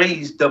further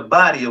raise the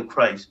body of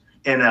Christ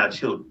and our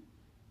children?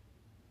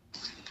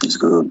 It's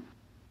good.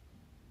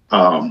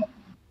 When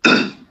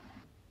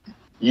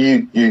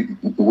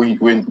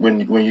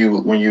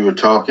you were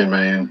talking,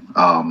 man,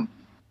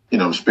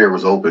 the spirit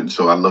was open,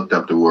 so I looked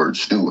up the word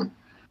steward.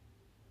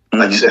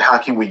 Like you said, how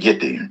can we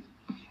get there?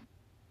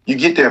 You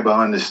get there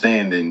by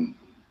understanding,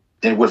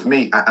 and with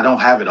me, I don't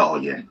have it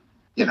all yet,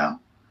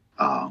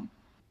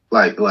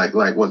 like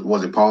what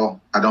was it,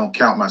 Paul? I don't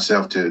count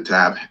myself to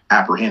have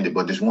apprehended,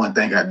 but there's one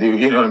thing I do,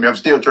 you know what I mean? I'm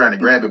still trying to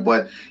grab it,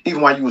 but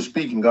even while you were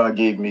speaking, God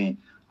gave me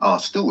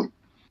steward.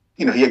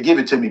 He had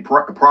given it to me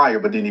prior,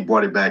 but then he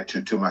brought it back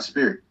to my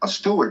spirit. A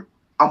steward,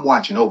 I'm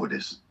watching over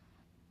this.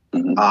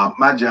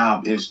 My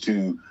job is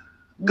to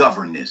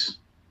govern this.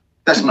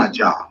 That's my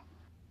job.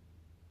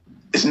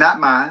 It's not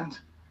mine.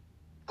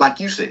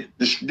 Like you said,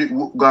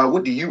 God,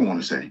 what do you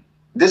want to say?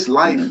 This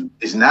life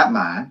is not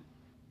mine.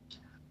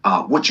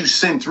 What you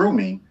send through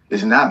me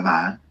is not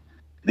mine.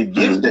 The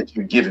gift that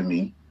you've given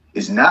me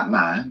is not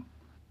mine.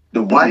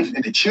 The wife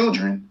and the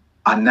children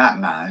are not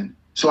mine.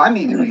 So I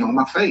need to be on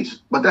my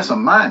face. But that's a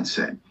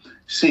mindset.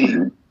 See,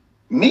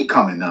 me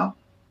coming up,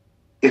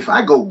 if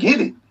I go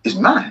get it, it's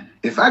mine.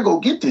 If I go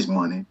get this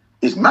money,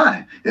 it's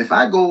mine. If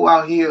I go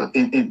out here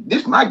and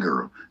this my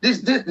girl, we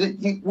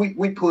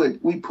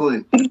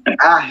put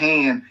our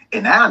hand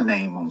and our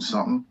name on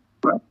something.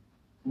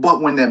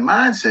 But when that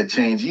mindset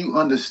change, you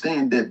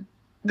understand that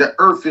the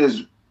earth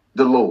is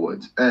the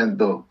Lord's and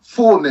the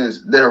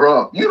fullness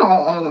thereof. You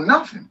don't own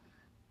nothing.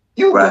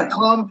 You're going to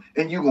come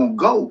and you're going to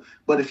go.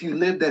 But if you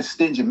live that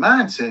stingy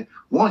mindset,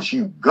 once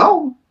you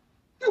go,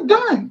 you're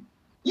done.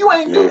 You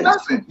ain't do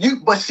nothing.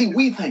 But see,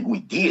 we think we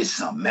did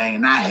something,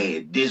 man. I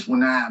had this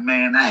when I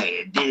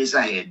had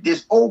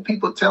this. Old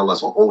people tell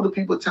us, or older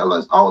people tell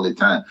us all the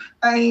time,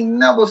 I ain't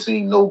never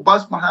seen no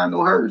bus behind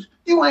no hearse.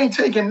 You ain't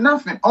taking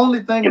nothing.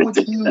 Only thing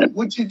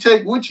what you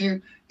take with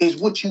you is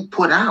what you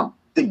put out.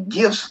 The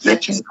gifts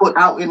that you put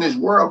out in this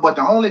world. But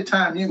the only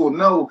time you will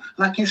know,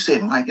 like you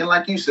said, Mike, and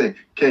like you said,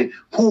 okay,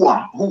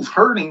 who's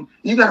hurting,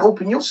 you got to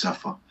open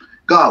yourself up.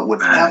 God,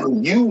 whatever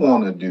you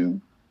want to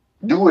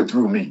do it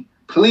through me.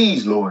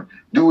 Please, Lord,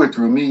 do it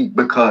through me,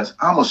 because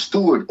I'm a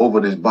steward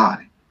over this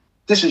body.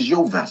 This is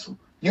your vessel.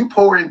 You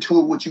pour into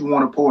it what you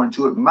want to pour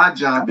into it. My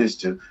job is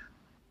to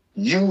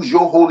use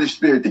your Holy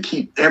Spirit to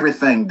keep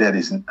everything that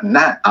is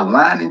not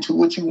aligning to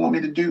what you want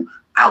me to do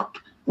out.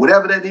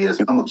 Whatever that is,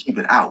 I'm going to keep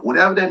it out.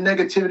 Whatever that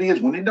negativity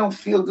is, when it don't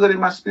feel good in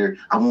my spirit,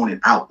 I want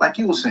it out. Like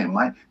you were saying,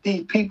 Mike,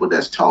 these people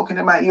that's talking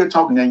in my ear,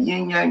 talking that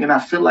yin yang, and I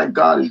feel like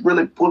God is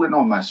really pulling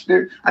on my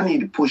spirit, I need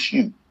to push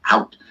you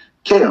out.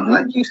 Kale,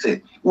 like you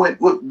said,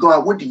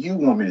 God, what do you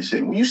want me to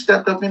say? When you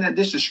stepped up in that,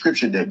 this is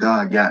scripture that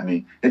God got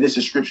me, and this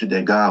is scripture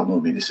that God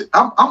want me to say.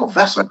 I'm a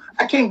vessel.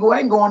 I ain't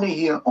going in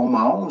here on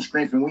my own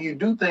strength. And when you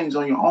do things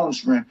on your own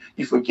strength,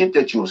 you forget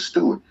that you're a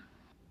steward.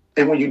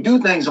 And when you do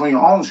things on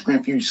your own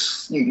strength, you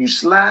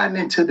slide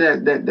into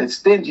that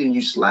stingy, and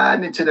you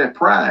slide into that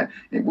pride.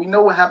 And we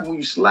know what happens when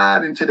you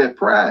slide into that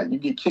pride. You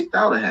get kicked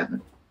out of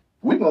heaven.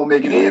 We won't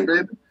make it in,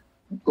 baby.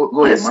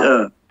 Go ahead,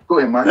 Mike. Go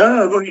ahead, Mike.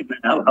 No, go ahead, man.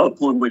 I was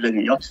pulling away looking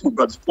at y'all two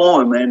brothers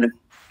flowing, man.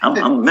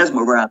 I'm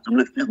mesmerized. I'm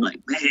looking. I'm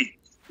like, man.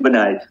 But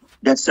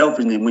that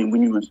selfishness,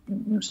 when you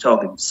was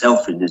talking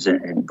selfishness,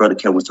 and Brother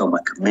Kel was talking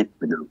about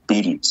commitment and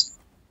obedience,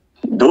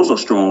 those are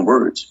strong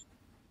words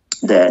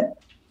that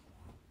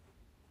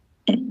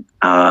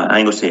I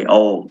ain't gonna say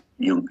all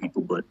young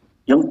people, but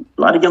a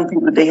lot of young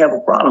people, they have a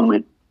problem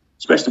with,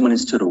 especially when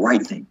it's to the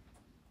right thing.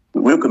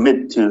 We'll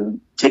commit to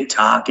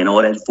TikTok and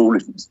all that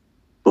foolishness.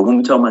 But when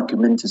we talk about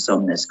committing to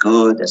something that's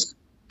good,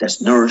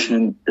 that's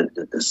nourishing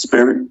the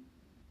spirit,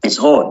 it's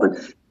hard.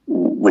 But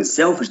with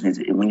selfishness,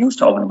 when you was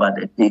talking about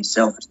that big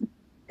selfishness,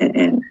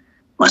 and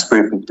my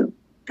spirit picked up,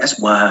 that's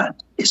why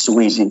it's so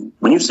easy.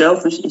 When you're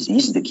selfish, it's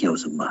easy to kill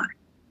somebody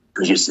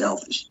because you're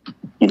selfish.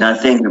 You're not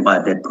thinking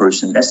about that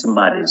person. That's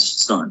somebody's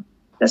son.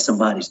 That's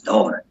somebody's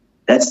daughter.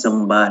 That's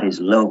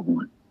somebody's loved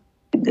one.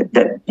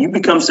 That you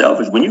become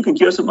selfish. When you can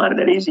kill somebody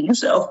that easy, you're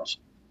selfish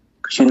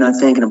because you're not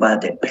thinking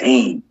about that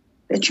pain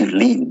that you're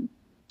leaving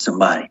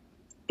somebody.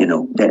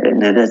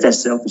 That's that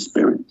selfish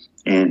spirit.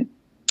 And,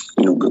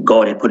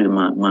 God had put it in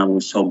my mind when we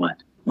was talking about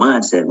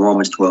mindset,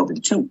 Romans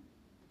 12:2.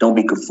 Don't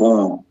be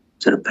conformed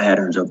to the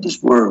patterns of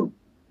this world,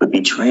 but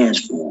be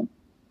transformed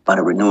by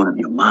the renewing of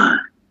your mind.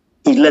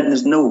 He's letting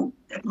us know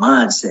that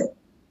mindset.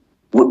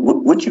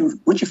 What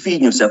you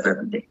feeding yourself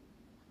every day?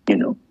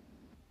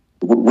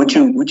 What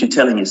you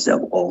telling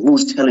yourself, or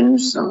who's telling you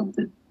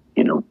something?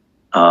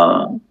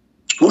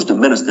 Who's the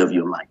minister of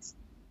your life?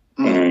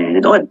 And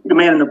it don't have to be the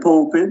man in the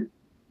pulpit.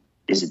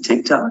 Is it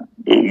TikTok?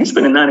 If you're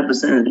spending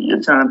 90% of your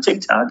time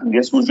TikTok, and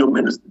guess who's your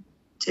minister?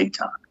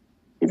 TikTok.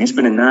 If you're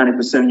spending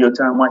 90% of your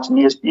time watching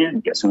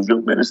ESPN, guess who's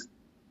your minister?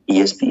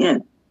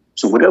 ESPN.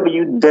 So whatever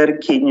you're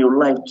dedicating your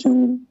life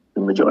to,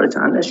 the majority of the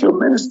time, that's your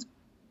minister.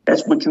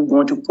 That's what you're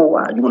going to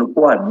pour out. You're going to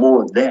pour out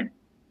more of that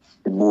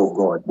and more of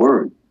God's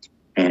word.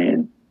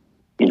 And,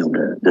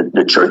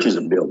 the church is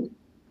a building.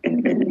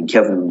 And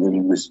Kevin, when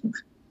he was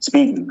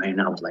speaking, man,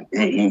 I was like,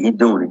 hey, he's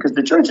doing it. Because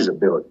the church is a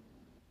building.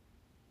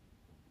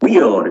 We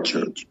are the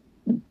church.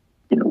 You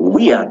know, when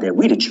we out there,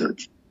 we the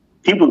church.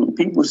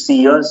 People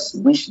see us,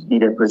 we should be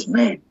that person.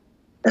 Man,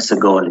 that's a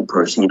godly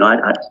person. You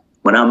know,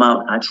 when I'm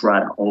out, I try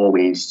to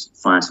always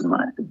find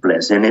somebody to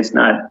bless. And it's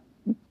not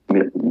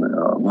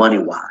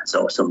money-wise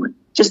or something.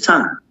 Just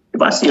time.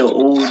 If I see an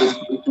older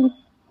person,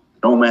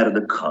 don't matter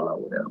the color or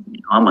whatever, you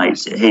know, I might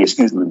say, hey,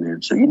 excuse me,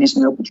 man. So you need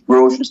some help with your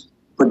groceries?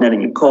 Putting that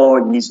in your car.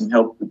 You need some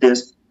help with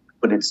this.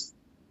 But it's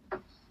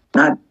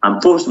not,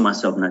 I'm forcing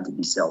myself not to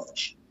be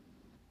selfish.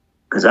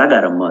 Because I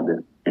got a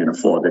mother and a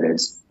father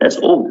that's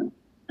older.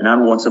 And I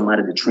don't want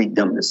somebody to treat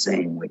them the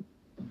same way.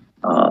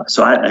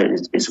 So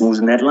it's who's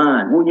in that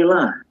line? Who in your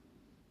line?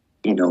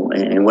 You know,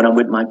 and when I'm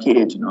with my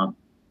kids, you know,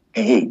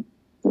 hey,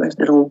 where's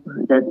that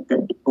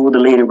older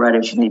lady right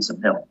there? She needs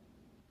some help.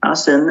 I'll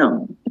send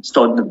them,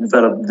 start to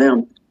develop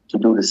them to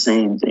do the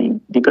same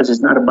thing. Because it's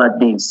not about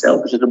being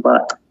selfish. It's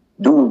about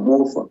doing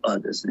more for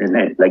others. And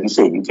that, like you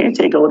said, you can't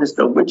take all this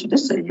stuff with you.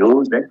 This ain't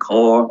yours, that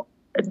car,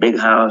 that big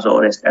house,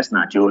 all that's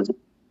not yours.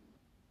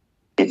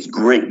 It's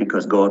great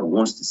because God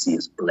wants to see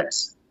us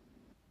blessed.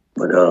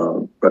 But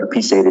Brother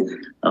P said it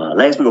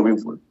last week over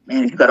for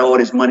man, if you got all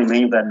this money,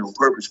 man, you got no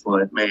purpose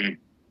for it, man.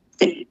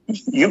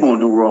 You're gonna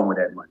do wrong with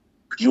that money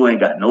because you ain't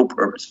got no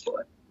purpose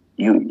for it.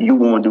 You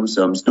want to do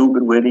something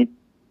stupid with it,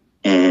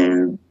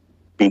 and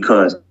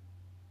because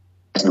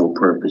there's no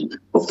purpose.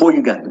 Before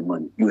you got the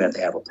money, you have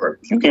to have a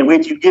purpose. You can't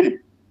wait till you get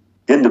it,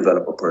 then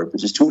develop a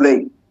purpose. It's too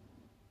late.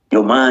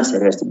 Your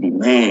mindset has to be,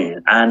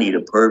 man, I need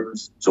a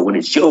purpose. So when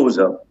it shows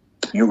up,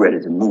 you're ready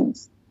to move.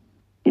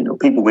 You know,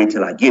 people wait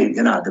till I get it,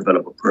 then I'll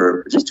develop a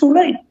purpose. It's too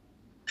late.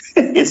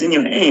 It's in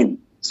your hand.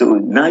 So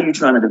now you're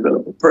trying to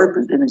develop a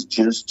purpose, and it's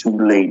just too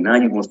late. Now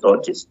you're going to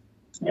start just,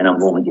 man, I'm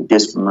going to get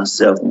this for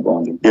myself. I'm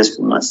going to get this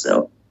for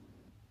myself.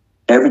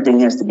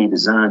 Everything has to be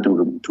designed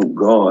through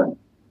God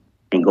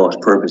and God's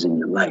purpose in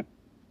your life.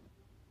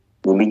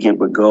 When we get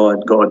with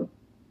God,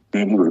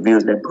 man, he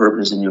reveals that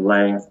purpose in your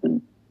life.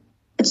 And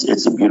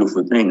it's a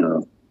beautiful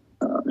thing.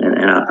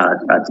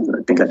 I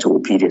think I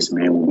told Pete this,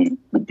 man, when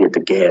we did the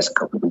gas a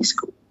couple of weeks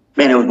ago.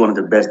 Man, it was one of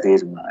the best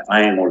days of my life.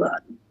 I ain't gonna lie.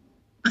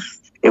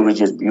 It was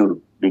just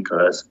beautiful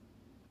because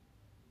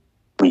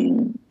we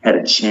had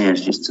a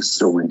chance just to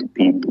sow into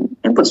people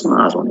and put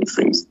smiles on their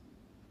face.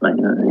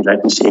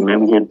 Like we say,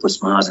 man, we had to put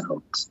smiles in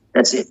hooks.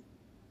 That's it.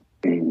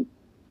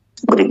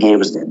 But it gave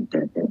us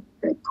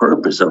that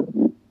purpose of,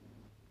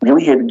 man,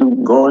 we had to do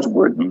God's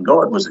work. I mean,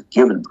 God was a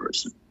giving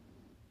person.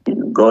 You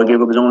know, God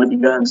gave up his only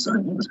begotten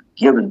son. He was a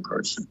giving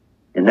person.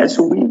 And that's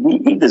who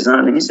he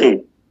designed it. He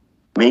said,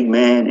 make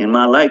man in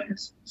my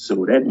likeness.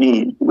 So that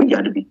means we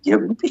got to be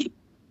giving people.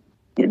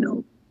 You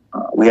know,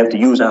 we have to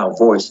use our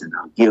voice and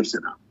our gifts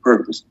and our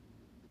purpose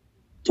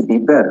to be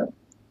better.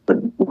 But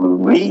when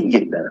we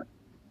get better,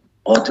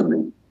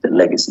 ultimately, the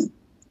legacy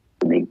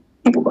to make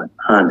people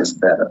behind us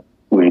better,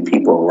 to make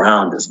people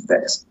around us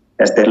best.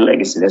 That's that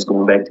legacy. That's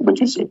going back to what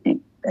you said,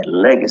 Pete. That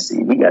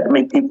legacy. We got to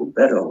make people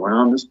better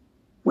around us.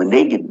 When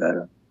they get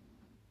better,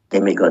 they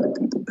make other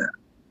people better.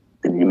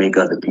 And they make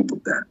other people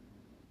better.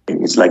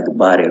 And it's like the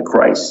body of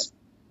Christ.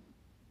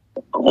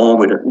 Arm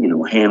with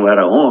a, hand without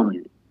an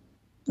arm,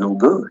 no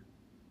good.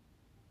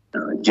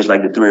 Just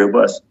like the three of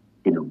us,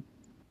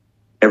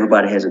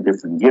 everybody has a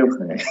different gift.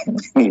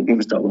 He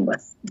was talking about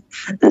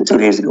 2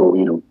 days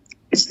ago,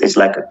 it's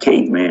like a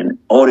cake, man.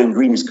 All the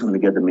ingredients come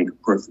together to make a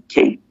perfect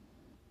cake.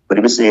 But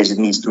if it says it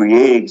needs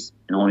 3 eggs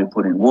and only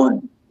put in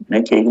one,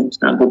 that cake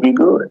is not going to be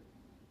good.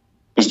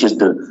 It's just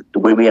the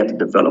way we have to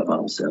develop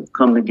ourselves.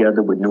 Come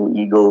together with no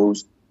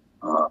egos.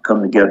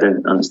 Come together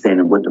and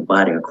understanding what the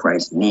body of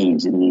Christ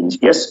needs. It means,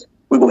 yes,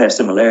 we're going to have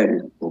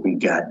similarities, but we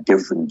got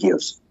different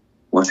gifts.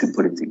 Once we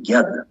put it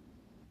together,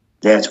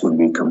 that's when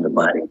we become the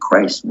body of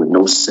Christ with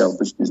no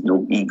selfishness,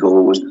 no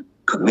egos,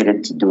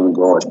 committed to doing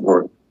God's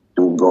work,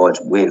 doing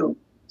God's will.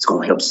 It's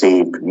going to help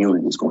save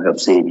communities. It's going to help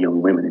save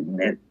young women and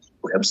men. It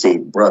will help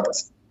save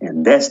brothers.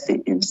 And that's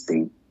the end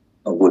state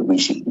of what we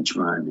should be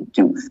trying to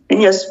do.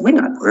 And yes, we're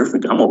not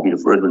perfect. I'm going to be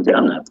the first one to say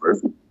I'm not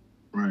perfect.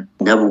 Right.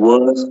 Never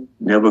was,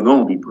 never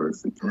going to be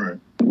perfect. Right.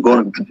 I'm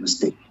going to make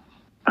mistakes.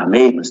 I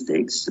made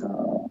mistakes.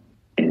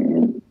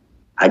 And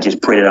I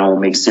just pray that I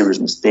don't make serious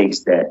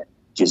mistakes that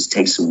just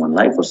take someone's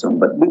life or something.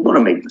 But we're going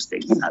to make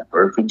mistakes. We're not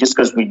perfect. Just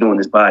because we're doing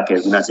this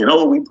podcast, we're not saying,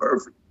 oh, we're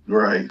perfect.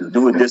 Right.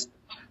 Doing this.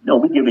 No,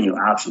 we're giving you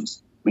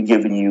options. We're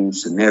giving you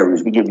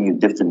scenarios. We're giving you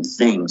different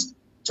things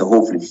to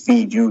hopefully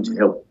feed you to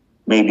help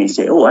maybe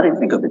say, oh, I didn't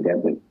think of it that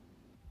way.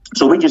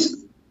 So we're just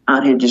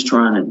out here just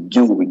trying to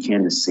do what we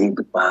can to save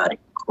the body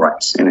of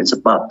Christ. And it's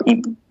about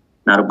people,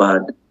 not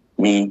about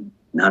me,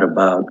 not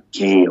about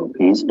K or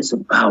P. It's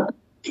about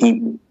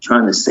people,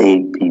 trying to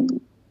save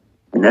people.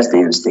 And that's the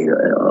end state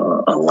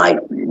of life,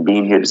 man.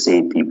 Being here to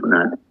save people,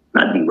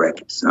 not be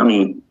reckless. I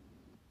mean,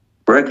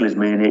 reckless,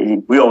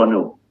 man, we all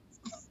know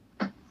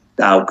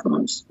the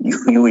outcomes.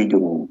 You either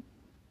won't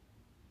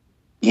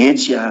get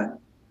shot,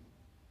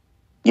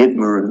 get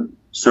murdered,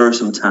 serve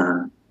some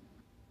time,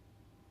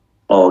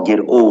 or get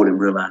old and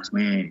realize,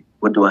 man,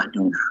 what do I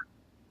do now?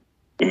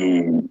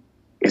 And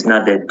it's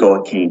not that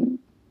God can't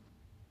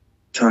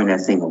turn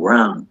that thing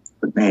around,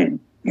 but man,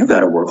 you got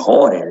to work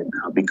hard at it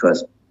now,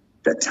 because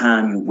the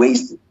time you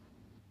wasted,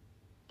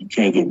 you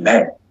can't get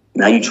back.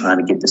 Now you're trying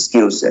to get the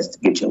skill sets to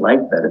get your life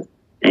better.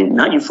 And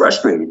now you're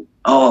frustrated.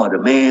 Oh, the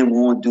man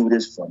won't do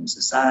this for me.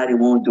 Society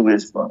won't do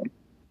this for me.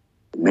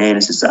 The man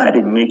in society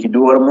didn't make you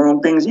do all the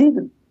wrong things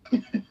either.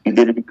 You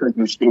did it because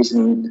you were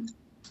chasing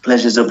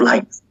pleasures of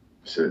life.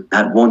 Sure.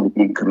 Not wanting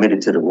to be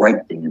committed to the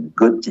right thing and the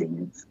good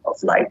thing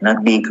of life.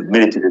 Not being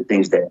committed to the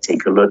things that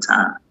take a little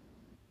time.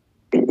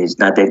 It's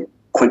not that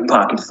quick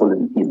pocket full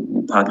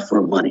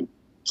of money.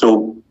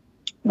 So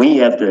we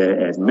have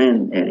to, as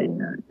men,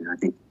 and I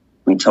think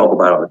we talk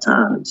about all the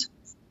time, is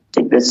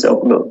take that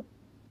self-look.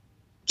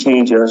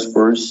 Change us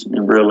first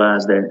and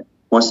realize that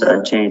once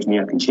I change me,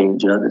 I can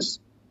change others.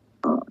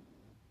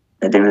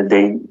 At the end of the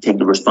day, take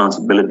the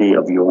responsibility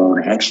of your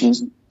own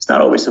actions. It's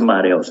not always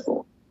somebody else's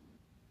fault.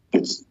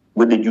 It's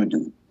what did you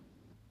do?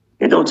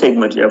 It don't take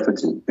much effort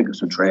to pick up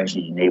some trash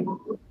in your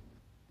neighborhood.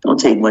 It don't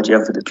take much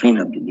effort to clean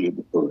up your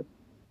neighborhood.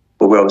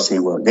 But we're always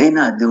saying, well, they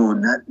not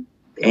doing nothing.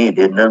 They ain't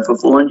did nothing for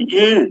 400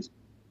 years.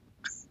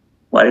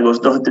 Why they gonna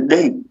start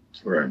today?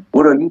 Right.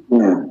 What are you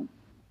doing?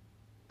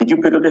 Did you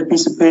pick up that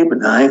piece of paper?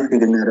 No, I ain't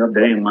picking that up.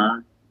 That ain't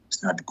mine.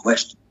 It's not the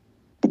question.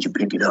 Did you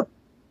pick it up?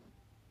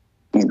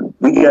 You know,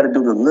 we got to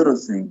do the little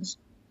things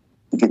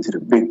to get to the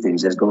big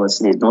things. As God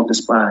says, don't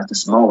despise the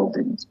small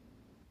things.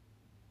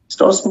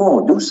 Start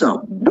small. Do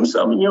something. Do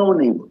something in your own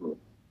neighborhood.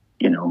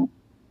 You know,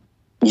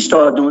 you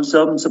start doing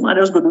something, somebody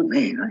else will do.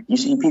 Man, you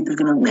see people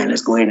picking up. Man,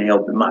 let's go ahead and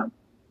help them out.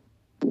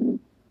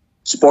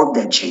 Spark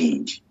that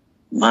change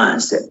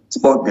mindset.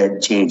 Spark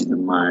that change in the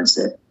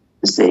mindset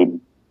to say,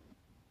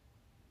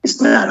 it's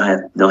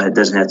not. No, it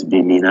doesn't have to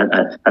be me.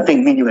 And I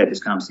think me and you had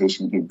this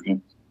conversation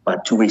again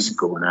about 2 weeks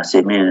ago, and I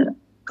said, man, a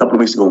couple of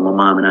weeks ago, my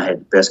mom and I had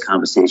the best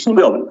conversation.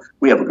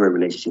 We have a great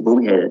relationship, but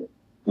we had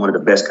one of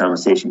the best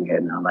conversations we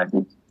had in our life.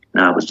 And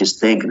I was just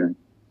thinking,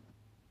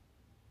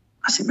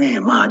 I said,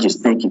 man, Ma, I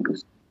just thinking,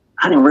 because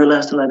I didn't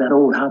realize till I got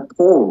old how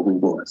poor we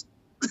was.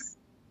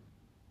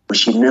 But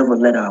she never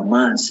let our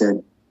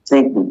mindset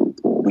think we were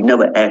poor. We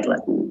never act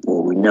like we were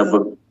poor. We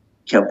never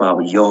kept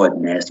our yard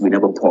nasty. We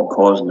never parked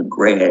cars in the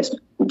grass.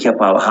 We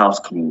kept our house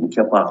clean. We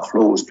kept our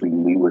clothes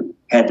clean. We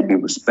had to be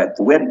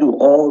respectful. We had to do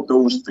all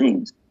those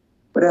things.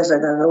 But as I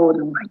got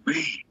older, I'm like,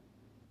 man,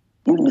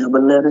 you never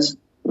let us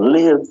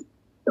live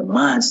the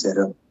mindset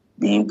of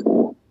being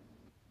poor.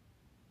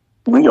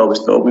 We always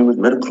thought we was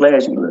middle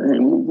class and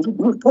we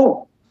were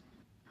poor.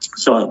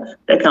 So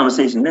that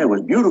conversation there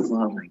was beautiful.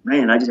 I was like,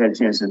 man, I just had a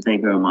chance to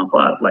thank her and my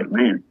father. Like,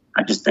 man,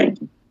 I just thank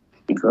you,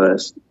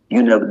 because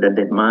you never let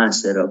that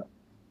mindset of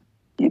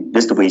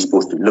this is the way you're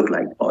supposed to look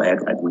like or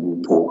act like when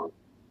you're poor.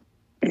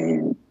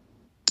 And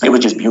it was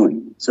just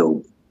beauty.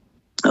 So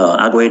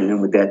I'll go ahead and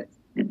end with that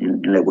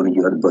and let one of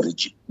your other brothers,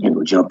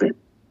 jump in.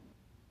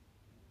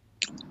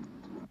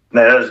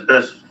 Man,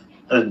 that's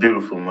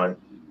beautiful, Mike.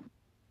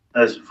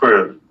 That's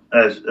fair.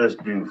 That's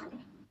beautiful.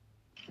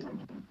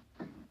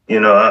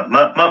 You know,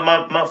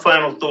 my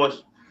final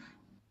thoughts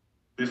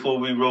before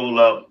we roll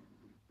out,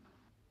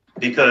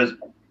 because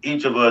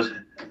each of us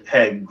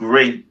had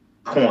great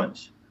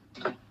points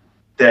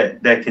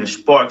that can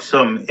spark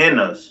something in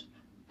us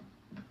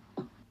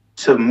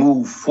to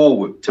move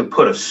forward, to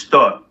put a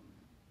start.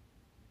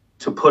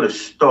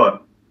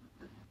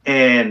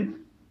 And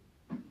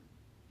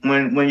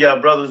when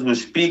y'all brothers were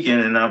speaking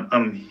and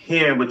I'm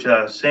hearing what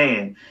y'all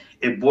saying,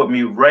 it brought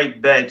me right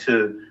back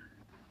to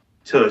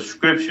a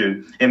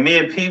scripture. And me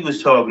and Pete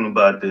was talking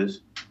about this.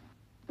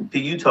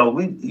 Pete, you talk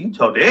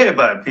to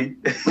everybody, Pete.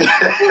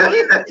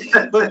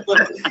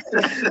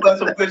 About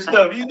some good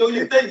stuff. You know,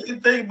 you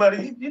think about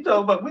it. We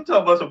talk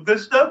about some good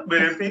stuff,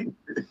 man, Pete.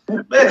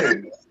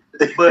 Man.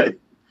 But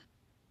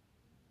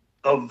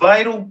a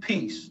vital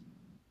piece,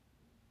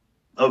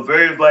 a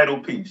very vital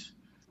piece,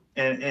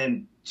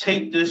 and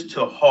take this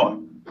to heart.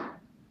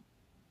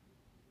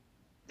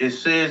 It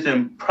says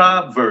in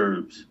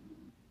Proverbs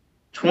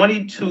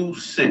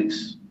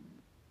 22:6,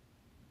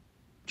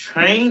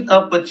 train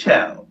up a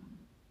child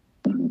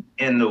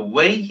in the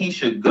way he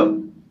should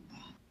go,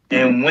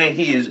 and when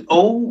he is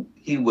old,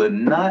 he will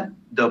not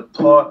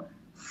depart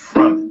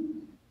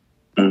from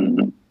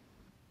it.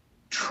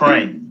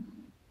 Train.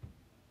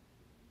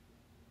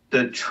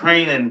 The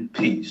training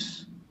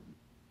piece.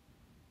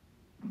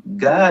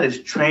 God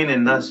is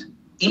training us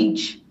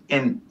each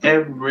and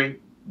every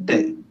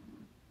day.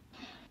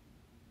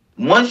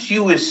 Once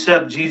you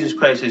accept Jesus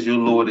Christ as your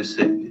Lord and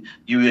Savior,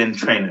 you're in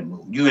training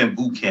mode. You're in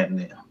boot camp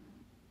now.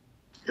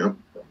 Yep.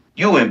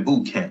 You in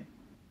boot camp.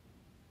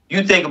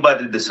 You think about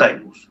the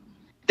disciples.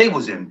 They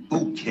was in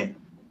boot camp.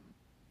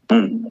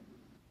 And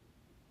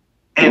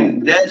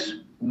that's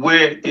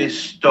where it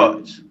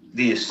starts,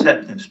 the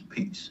acceptance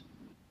piece.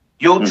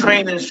 Your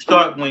training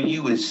starts when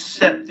you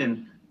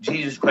accepting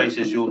Jesus Christ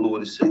as your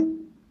Lord and Savior.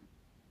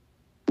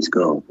 Let's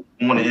go.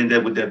 I want to end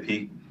that with that,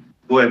 Pete.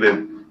 Go ahead,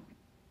 baby.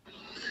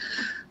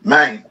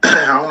 Man,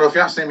 I don't know if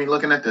y'all see me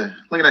looking at the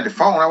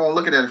phone. I won't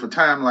look at it for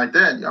time like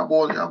that. Y'all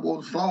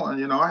boys flowing.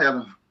 You know, I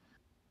had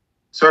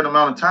certain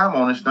amount of time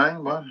on this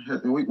thing, but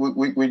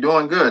we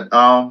doing good.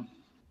 I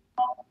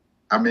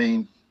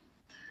mean,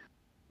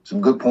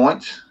 some good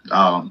points.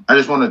 I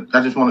just want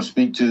to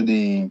speak to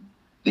the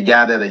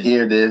guy that'll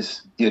hear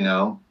this, you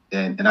know,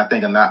 and I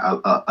think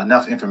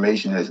enough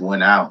information has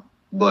went out.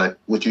 But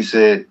what you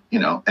said, you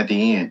know, at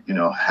the end, you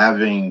know,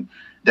 having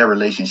that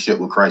relationship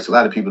with Christ. A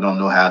lot of people don't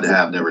know how to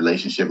have that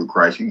relationship with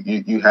Christ.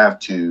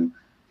 You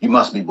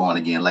must be born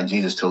again, like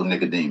Jesus told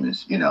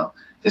Nicodemus. You know,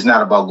 it's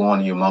not about going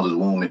to your mother's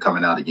womb and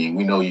coming out again.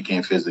 We know you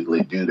can't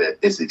physically do that.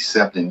 It's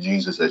accepting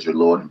Jesus as your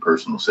Lord and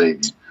personal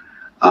Savior.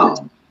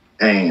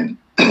 And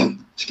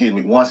excuse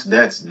me, once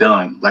that's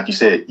done, like you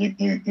said,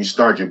 you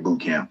start your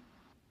boot camp.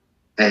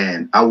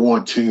 And I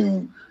want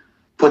to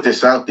put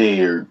this out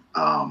there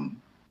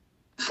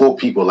for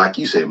people, like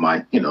you said,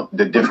 Mike, you know,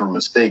 the different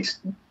mistakes.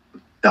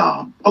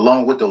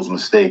 Along with those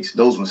mistakes,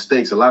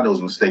 a lot of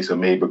those mistakes are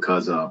made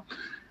because of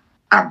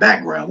our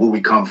background, where we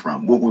come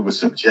from, what we were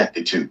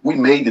subjected to. We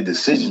made the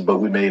decisions, but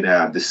we made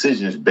our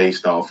decisions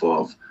based off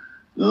of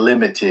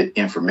limited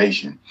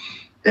information.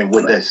 And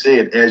with that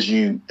said, as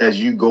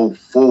you go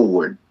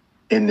forward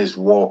in this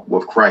walk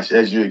with Christ,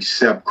 as you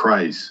accept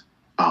Christ,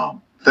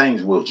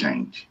 things will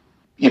change.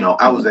 You know,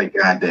 I was that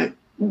guy that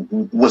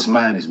what's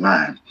mine is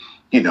mine,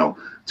 you know,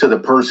 to the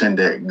person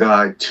that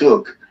God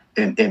took.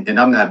 And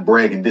I'm not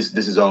bragging. This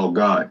is all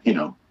God. You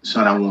know,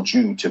 son, I want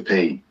you to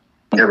pay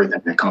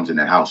everything that comes in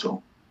that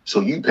household. So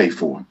you pay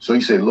for it. So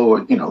you say,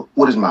 Lord, you know,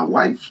 what is my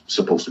wife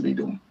supposed to be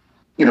doing?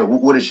 You know,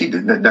 what does she do?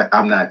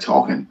 I'm not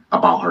talking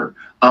about her.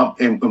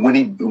 And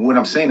what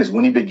I'm saying is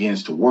when he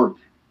begins to work,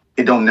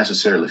 it don't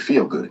necessarily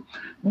feel good.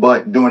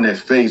 But during that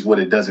phase when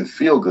it doesn't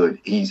feel good,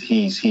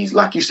 he's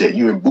like you said,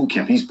 you're in boot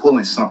camp. He's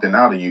pulling something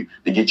out of you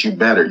to get you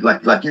better.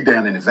 Like you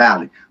down in the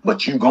valley,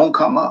 but you gonna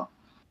come up.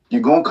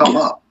 You're gonna come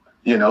up.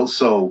 You know,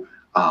 so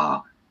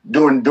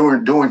during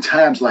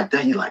times like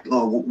that, you're like,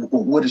 Lord,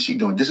 what is she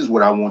doing? This is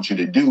what I want you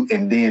to do.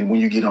 And then when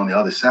you get on the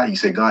other side, you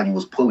say, God, you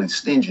was pulling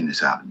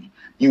stinginess out of me.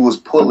 You was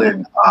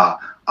pulling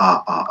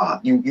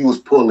you was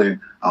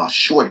pulling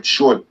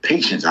short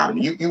patience out of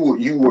me.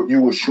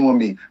 You were showing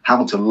me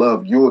how to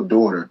love your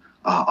daughter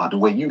the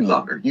way you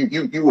love her.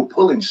 You were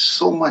pulling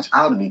so much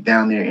out of me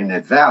down there in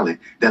that valley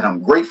that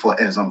I'm grateful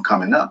as I'm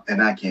coming up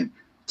and I can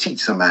teach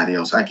somebody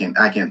else. I can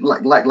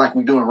like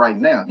we're doing right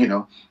now, you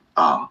know.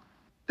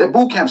 That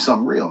boot camp's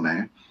something real,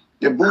 man.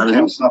 That boot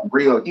camp's something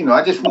real. You know,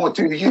 I just want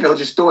to, you know,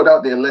 just throw it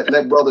out there,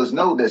 let brothers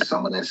know that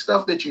some of that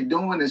stuff that you're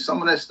doing and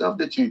some of that stuff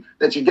that you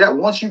got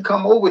once you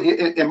come over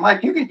here, and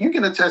Mike, you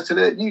can attest to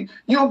that. You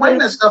don't bring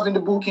that stuff into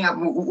boot camp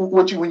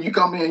with you when you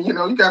come in. You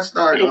know, you got to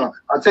start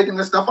taking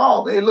this stuff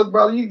off. Hey, look,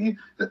 brother, you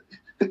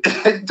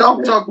talk.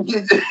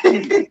 You got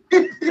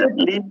to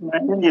leave,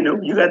 man. You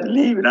know, you got to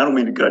leave, and I don't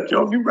mean to cut you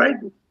off. You're right.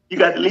 You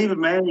got to leave it,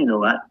 man. You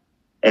know,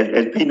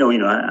 as people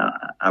know,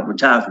 I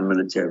retired from the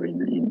military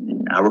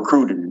and I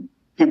recruited. And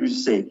people used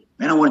to say,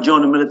 man, I want to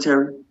join the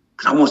military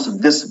because I want some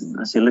discipline.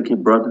 I said, look here,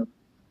 brother.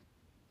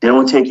 They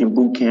don't take you in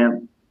boot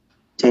camp,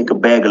 take a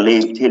bag of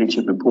Lay's potato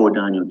chip and pour it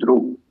down your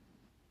throat.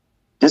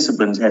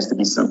 Discipline has to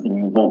be something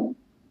you want.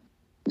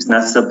 It's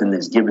not something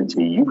that's given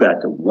to you. You got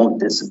to want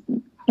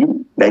discipline.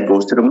 That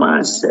goes to the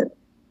mindset.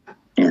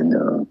 And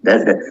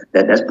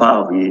that's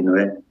powerful, you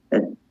know,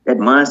 that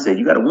mindset,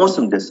 you got to want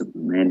some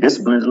discipline, man.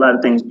 Discipline is a lot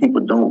of things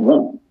people don't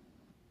want.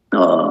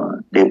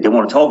 They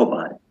want to talk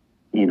about it.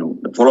 You know,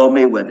 Floyd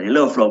Mayweather, they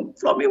love Floyd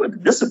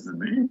Mayweather, discipline,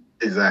 man.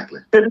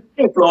 Exactly. Floyd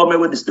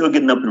Mayweather's still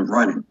getting up and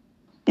running.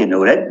 You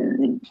know, that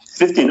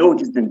 15-0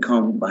 just didn't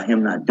come by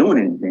him not doing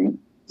anything.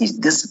 He's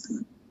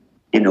disciplined.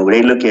 You know,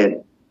 they look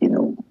at, you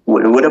know,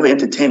 whatever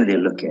entertainer they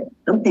look at,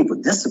 them people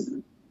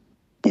disciplined.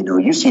 You know,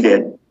 you see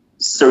that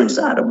certain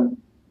side of them,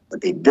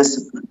 but they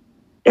disciplined.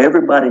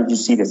 Everybody you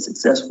see that's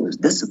successful is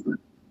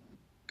disciplined,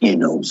 you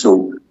know.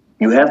 So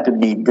you have to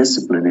be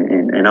disciplined,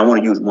 and I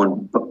want to use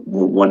one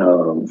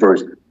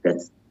verse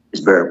that is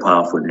very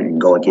powerful,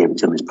 and God gave it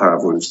to him. It's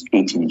Proverbs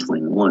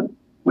 18:21,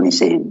 when he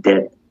said,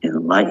 "Death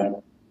and life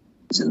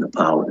is in the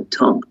power of the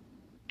tongue."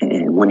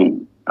 And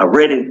when I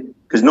read it,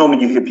 because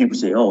normally you hear people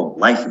say, "Oh,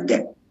 life and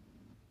death,"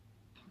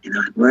 and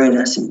I read it,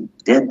 I said,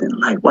 "Death and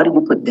life." Why did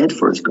you put death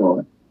first,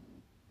 God?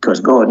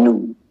 Because God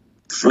knew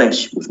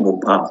flesh was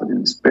more powerful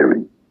than the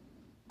spirit.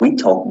 We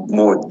talk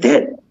more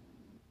death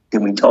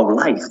than we talk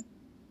life.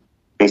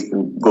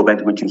 Basically, go back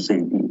to what you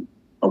said,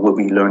 of what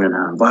we learn in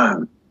our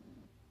environment.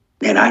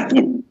 And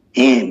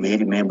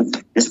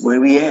this is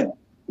where we at.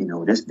 You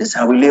know, this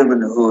how we live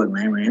in the hood,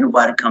 man. When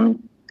anybody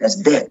coming, that's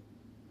death.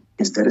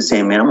 Instead of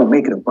saying, man, I'm gonna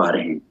make it up out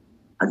of here.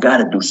 I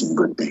gotta do some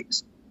good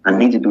things. I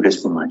need to do this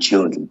for my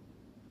children.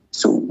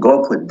 So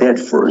God put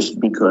death first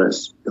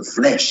because the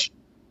flesh,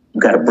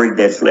 you gotta break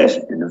that flesh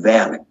in the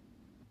valley.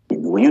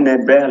 And when you're in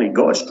that valley,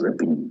 God's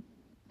stripping you.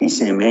 He's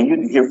saying, man,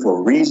 you're here for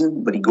a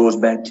reason, but he goes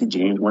back to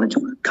James 1 and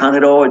 2. Count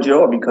it all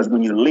joy, because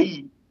when you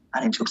leave, I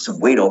done took some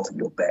weight off of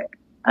your back.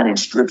 I didn't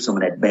strip some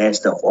of that bad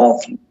stuff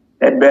off you.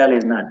 That valley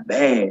is not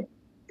bad.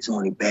 It's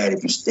only bad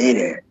if you stay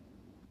there.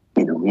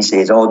 You know, he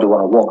says, although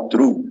I walk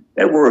through,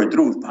 that word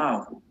through is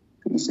powerful.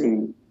 He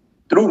said,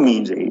 through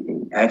means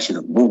an action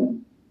of move.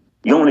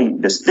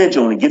 The stench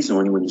only gets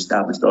on you when you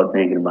stop and start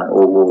thinking about,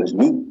 oh, woe is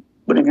me.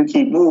 But if you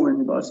keep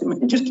moving, God said,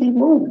 man, just keep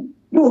moving.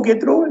 You won't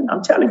get through it.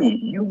 I'm telling you,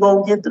 you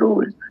won't get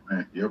through it.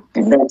 Yep.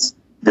 And that's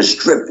the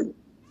stripping.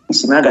 He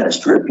said, man, I got to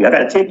strip you. I got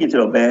to take you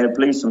to a bad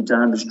place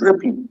sometimes to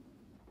strip you.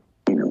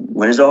 You know,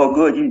 when it's all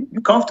good,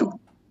 you're comfortable.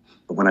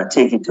 But when I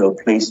take you to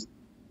a place,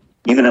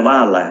 even in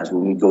our lives,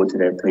 when we go to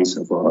that place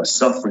of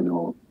suffering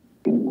or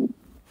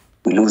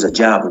we lose a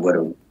job or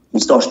whatever, we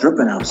start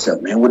stripping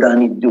ourselves. Man, what do I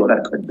need to do? I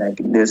got to cut back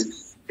in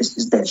this. It's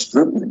just that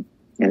stripping.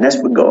 And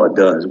that's what God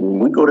does. When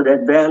we go to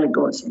that valley,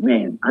 God says,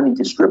 man, I need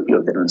to strip you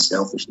of that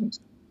unselfishness.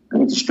 I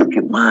need to strip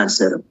your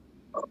mindset of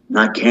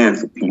not caring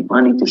for people.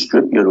 I need to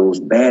strip you of those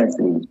bad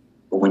things.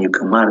 But when you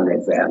come out of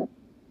that valley,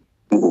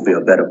 you will be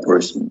a better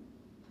person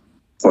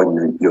for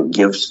your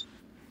gifts,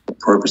 the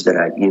purpose that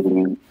I've given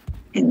you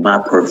in my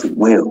perfect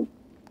will.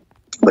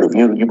 But if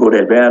you go to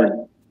that valley,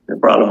 the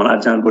problem a lot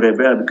of times go to that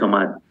valley, we come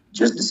out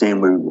just the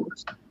same way we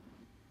was.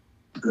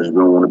 Because we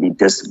don't want to be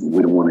disciplined.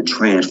 We don't want to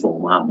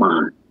transform our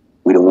mind.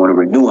 We don't want to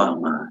renew our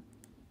mind.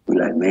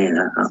 We're like, man,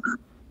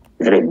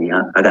 that ain't me.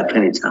 I got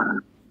plenty of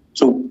time.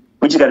 So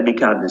we just got to be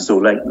cognizant.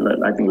 So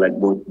I think like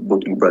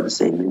both you brothers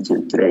say, man,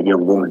 to that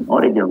young woman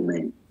or that young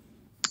man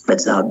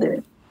that's out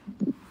there,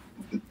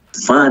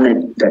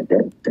 find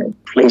that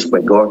place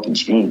where God can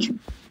change you.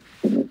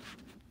 You know?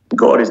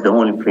 God is the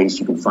only place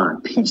you can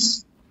find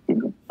peace. You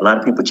know, a lot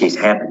of people chase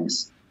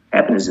happiness.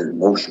 Happiness is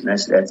emotion.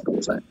 That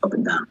goes like up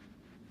and down.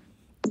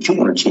 But you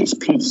want to chase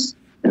peace.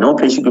 And the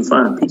only place you can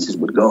find peace is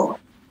with God.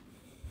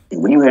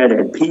 And when you have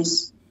that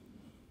peace,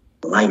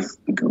 life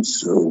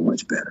becomes so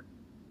much better.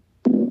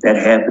 That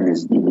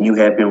happiness, when you're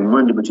happy on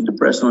Monday, but you're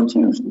depressed on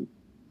Tuesday.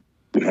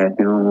 You're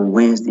happy on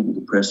Wednesday, you're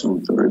depressed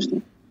on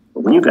Thursday.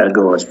 But when you got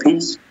God's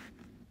peace,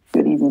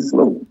 it even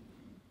flow.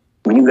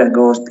 When you got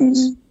God's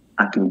peace,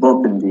 I can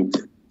bump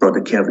into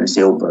Brother Kevin and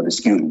say, oh, brother,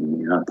 excuse me,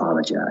 man, I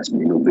apologize,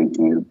 man, no big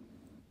deal.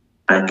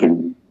 I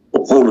can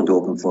hold the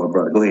door open for a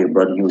brother. Go ahead,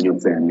 brother, you and your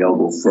family, y'all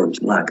go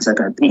first. Why? Because I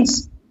got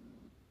peace.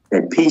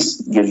 That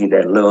peace gives you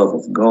that love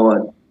of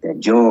God, that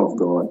joy of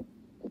God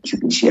that you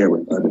can share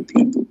with other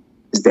people.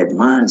 It's that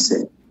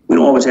mindset. We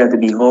don't always have to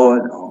be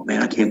hard. Oh,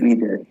 man, I can't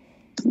believe that.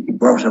 He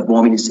brought up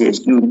on me to say,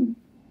 excuse me.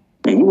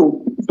 And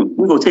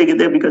we're going to take it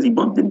there because he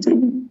bumped into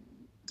you.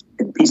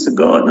 That peace of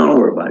God, no, don't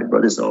worry about it,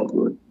 brother. It's all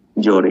good.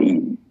 Enjoy the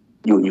evening.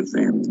 You and your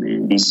family,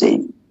 man. Be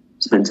safe.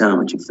 Spend time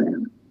with your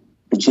family.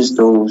 It's just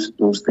those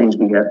things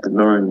we have to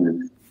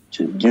learn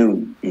to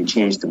do and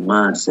change the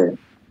mindset.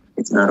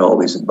 It's not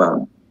always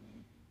about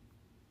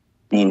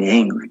being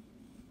angry.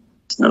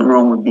 There's nothing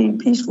wrong with being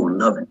peaceful and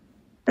loving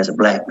as a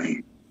black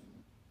man.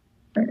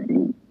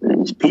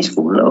 It's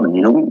peaceful and loving.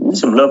 You know, we're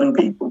some loving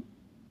people,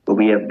 but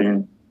we have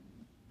been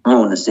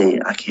wrong to say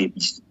I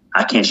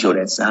can't show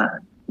that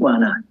side. Why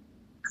not?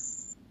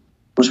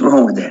 What's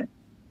wrong with that?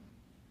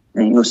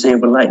 And you're gonna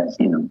save a life,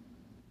 you know.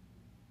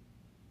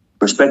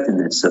 Respecting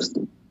that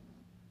sister.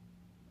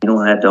 You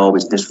don't have to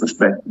always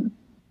disrespect them.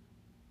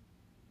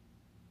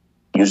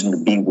 Using the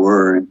B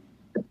word.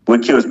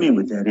 What kills me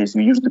with that is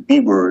you use the B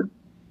word,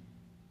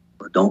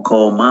 but don't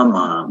call my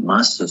mom,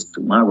 my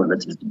sister, my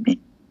relatives the B.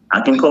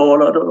 I can call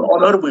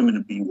all other women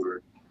the B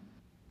word,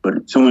 but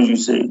as soon as you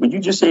say, but you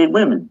just say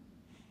women,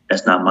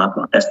 that's not my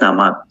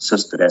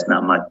sister, that's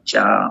not my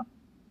child.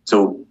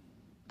 So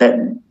that,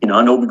 you know,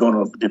 I know we're going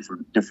off a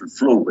different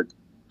flow, but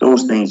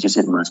those things just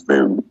hit my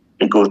spirit.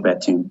 It goes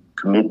back to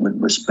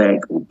commitment,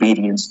 respect,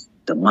 obedience,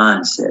 the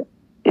mindset.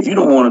 If you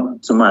don't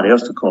want somebody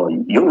else to call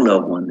you, your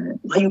loved one, that,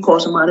 why you call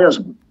somebody else?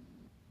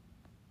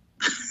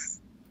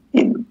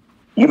 You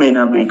may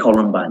not be calling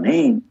them by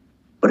name,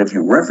 but if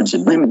you're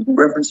referencing women, you're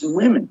referencing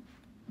women.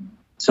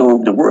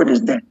 So the word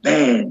is that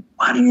bad.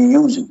 Why do you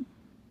use it?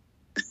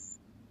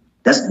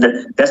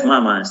 That's my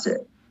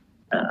mindset.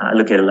 I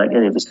look at it like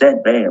that. If it's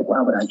that bad,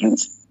 why would I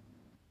use it?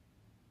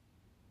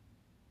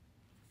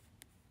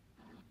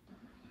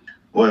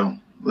 Well,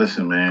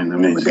 listen, man. I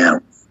mean, it's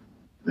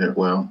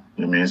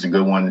a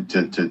good one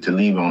to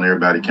leave on.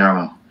 Everybody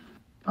kind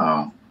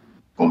of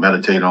gonna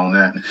meditate on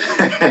that.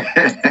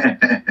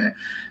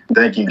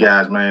 Thank you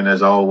guys, man.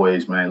 As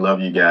always, man. Love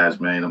you guys,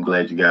 man. I'm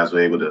glad you guys were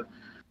able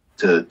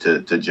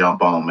to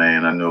jump on,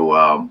 man. I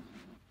know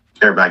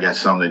everybody got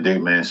something to do,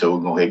 man. So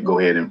we're gonna go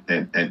ahead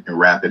and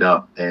wrap it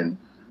up and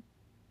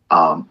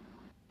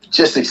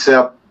just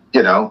accept,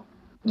 you know,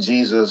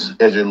 Jesus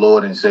as your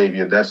Lord and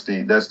Savior. That's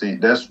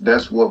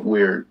what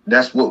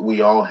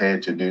we all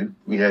had to do.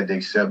 We had to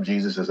accept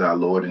Jesus as our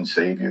Lord and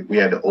Savior. We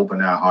had to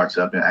open our hearts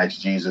up and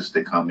ask Jesus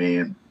to come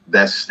in.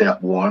 That's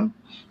step one.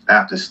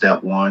 After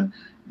step one,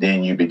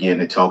 then you begin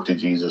to talk to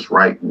Jesus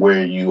right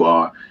where you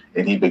are,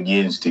 and he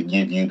begins to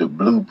give you the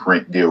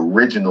blueprint, the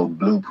original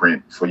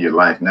blueprint for your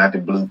life, not the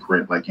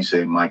blueprint, like you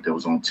said, Mike, that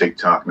was on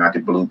TikTok, not the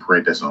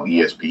blueprint that's on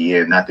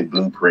ESPN, not the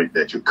blueprint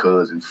that your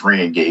cousin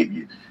friend gave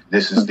you.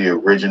 This is the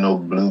original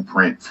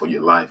blueprint for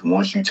your life.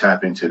 Once you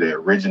tap into the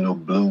original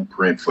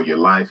blueprint for your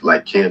life,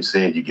 like Kev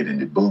said, you get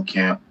into boot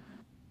camp,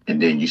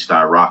 And then you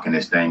start rocking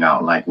this thing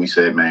out. Like we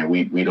said, man,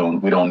 we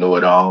don't know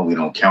it all. We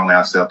don't count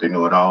ourselves to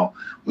know it all.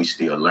 We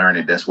still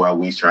learning. That's why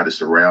we try to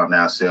surround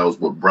ourselves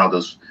with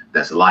brothers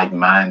that's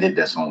like-minded,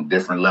 that's on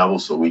different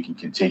levels, so we can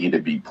continue to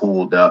be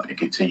pulled up and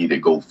continue to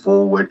go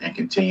forward and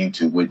continue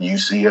to, when you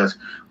see us,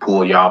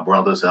 pull y'all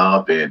brothers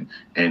up and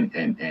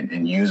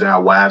use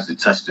our wives to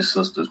touch the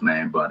sisters,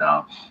 man. But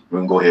we're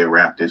gonna go ahead and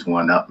wrap this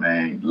one up,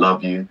 man.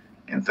 Love you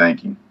and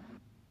thank you.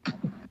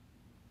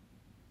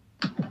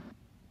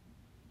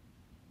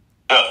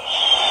 Yeah.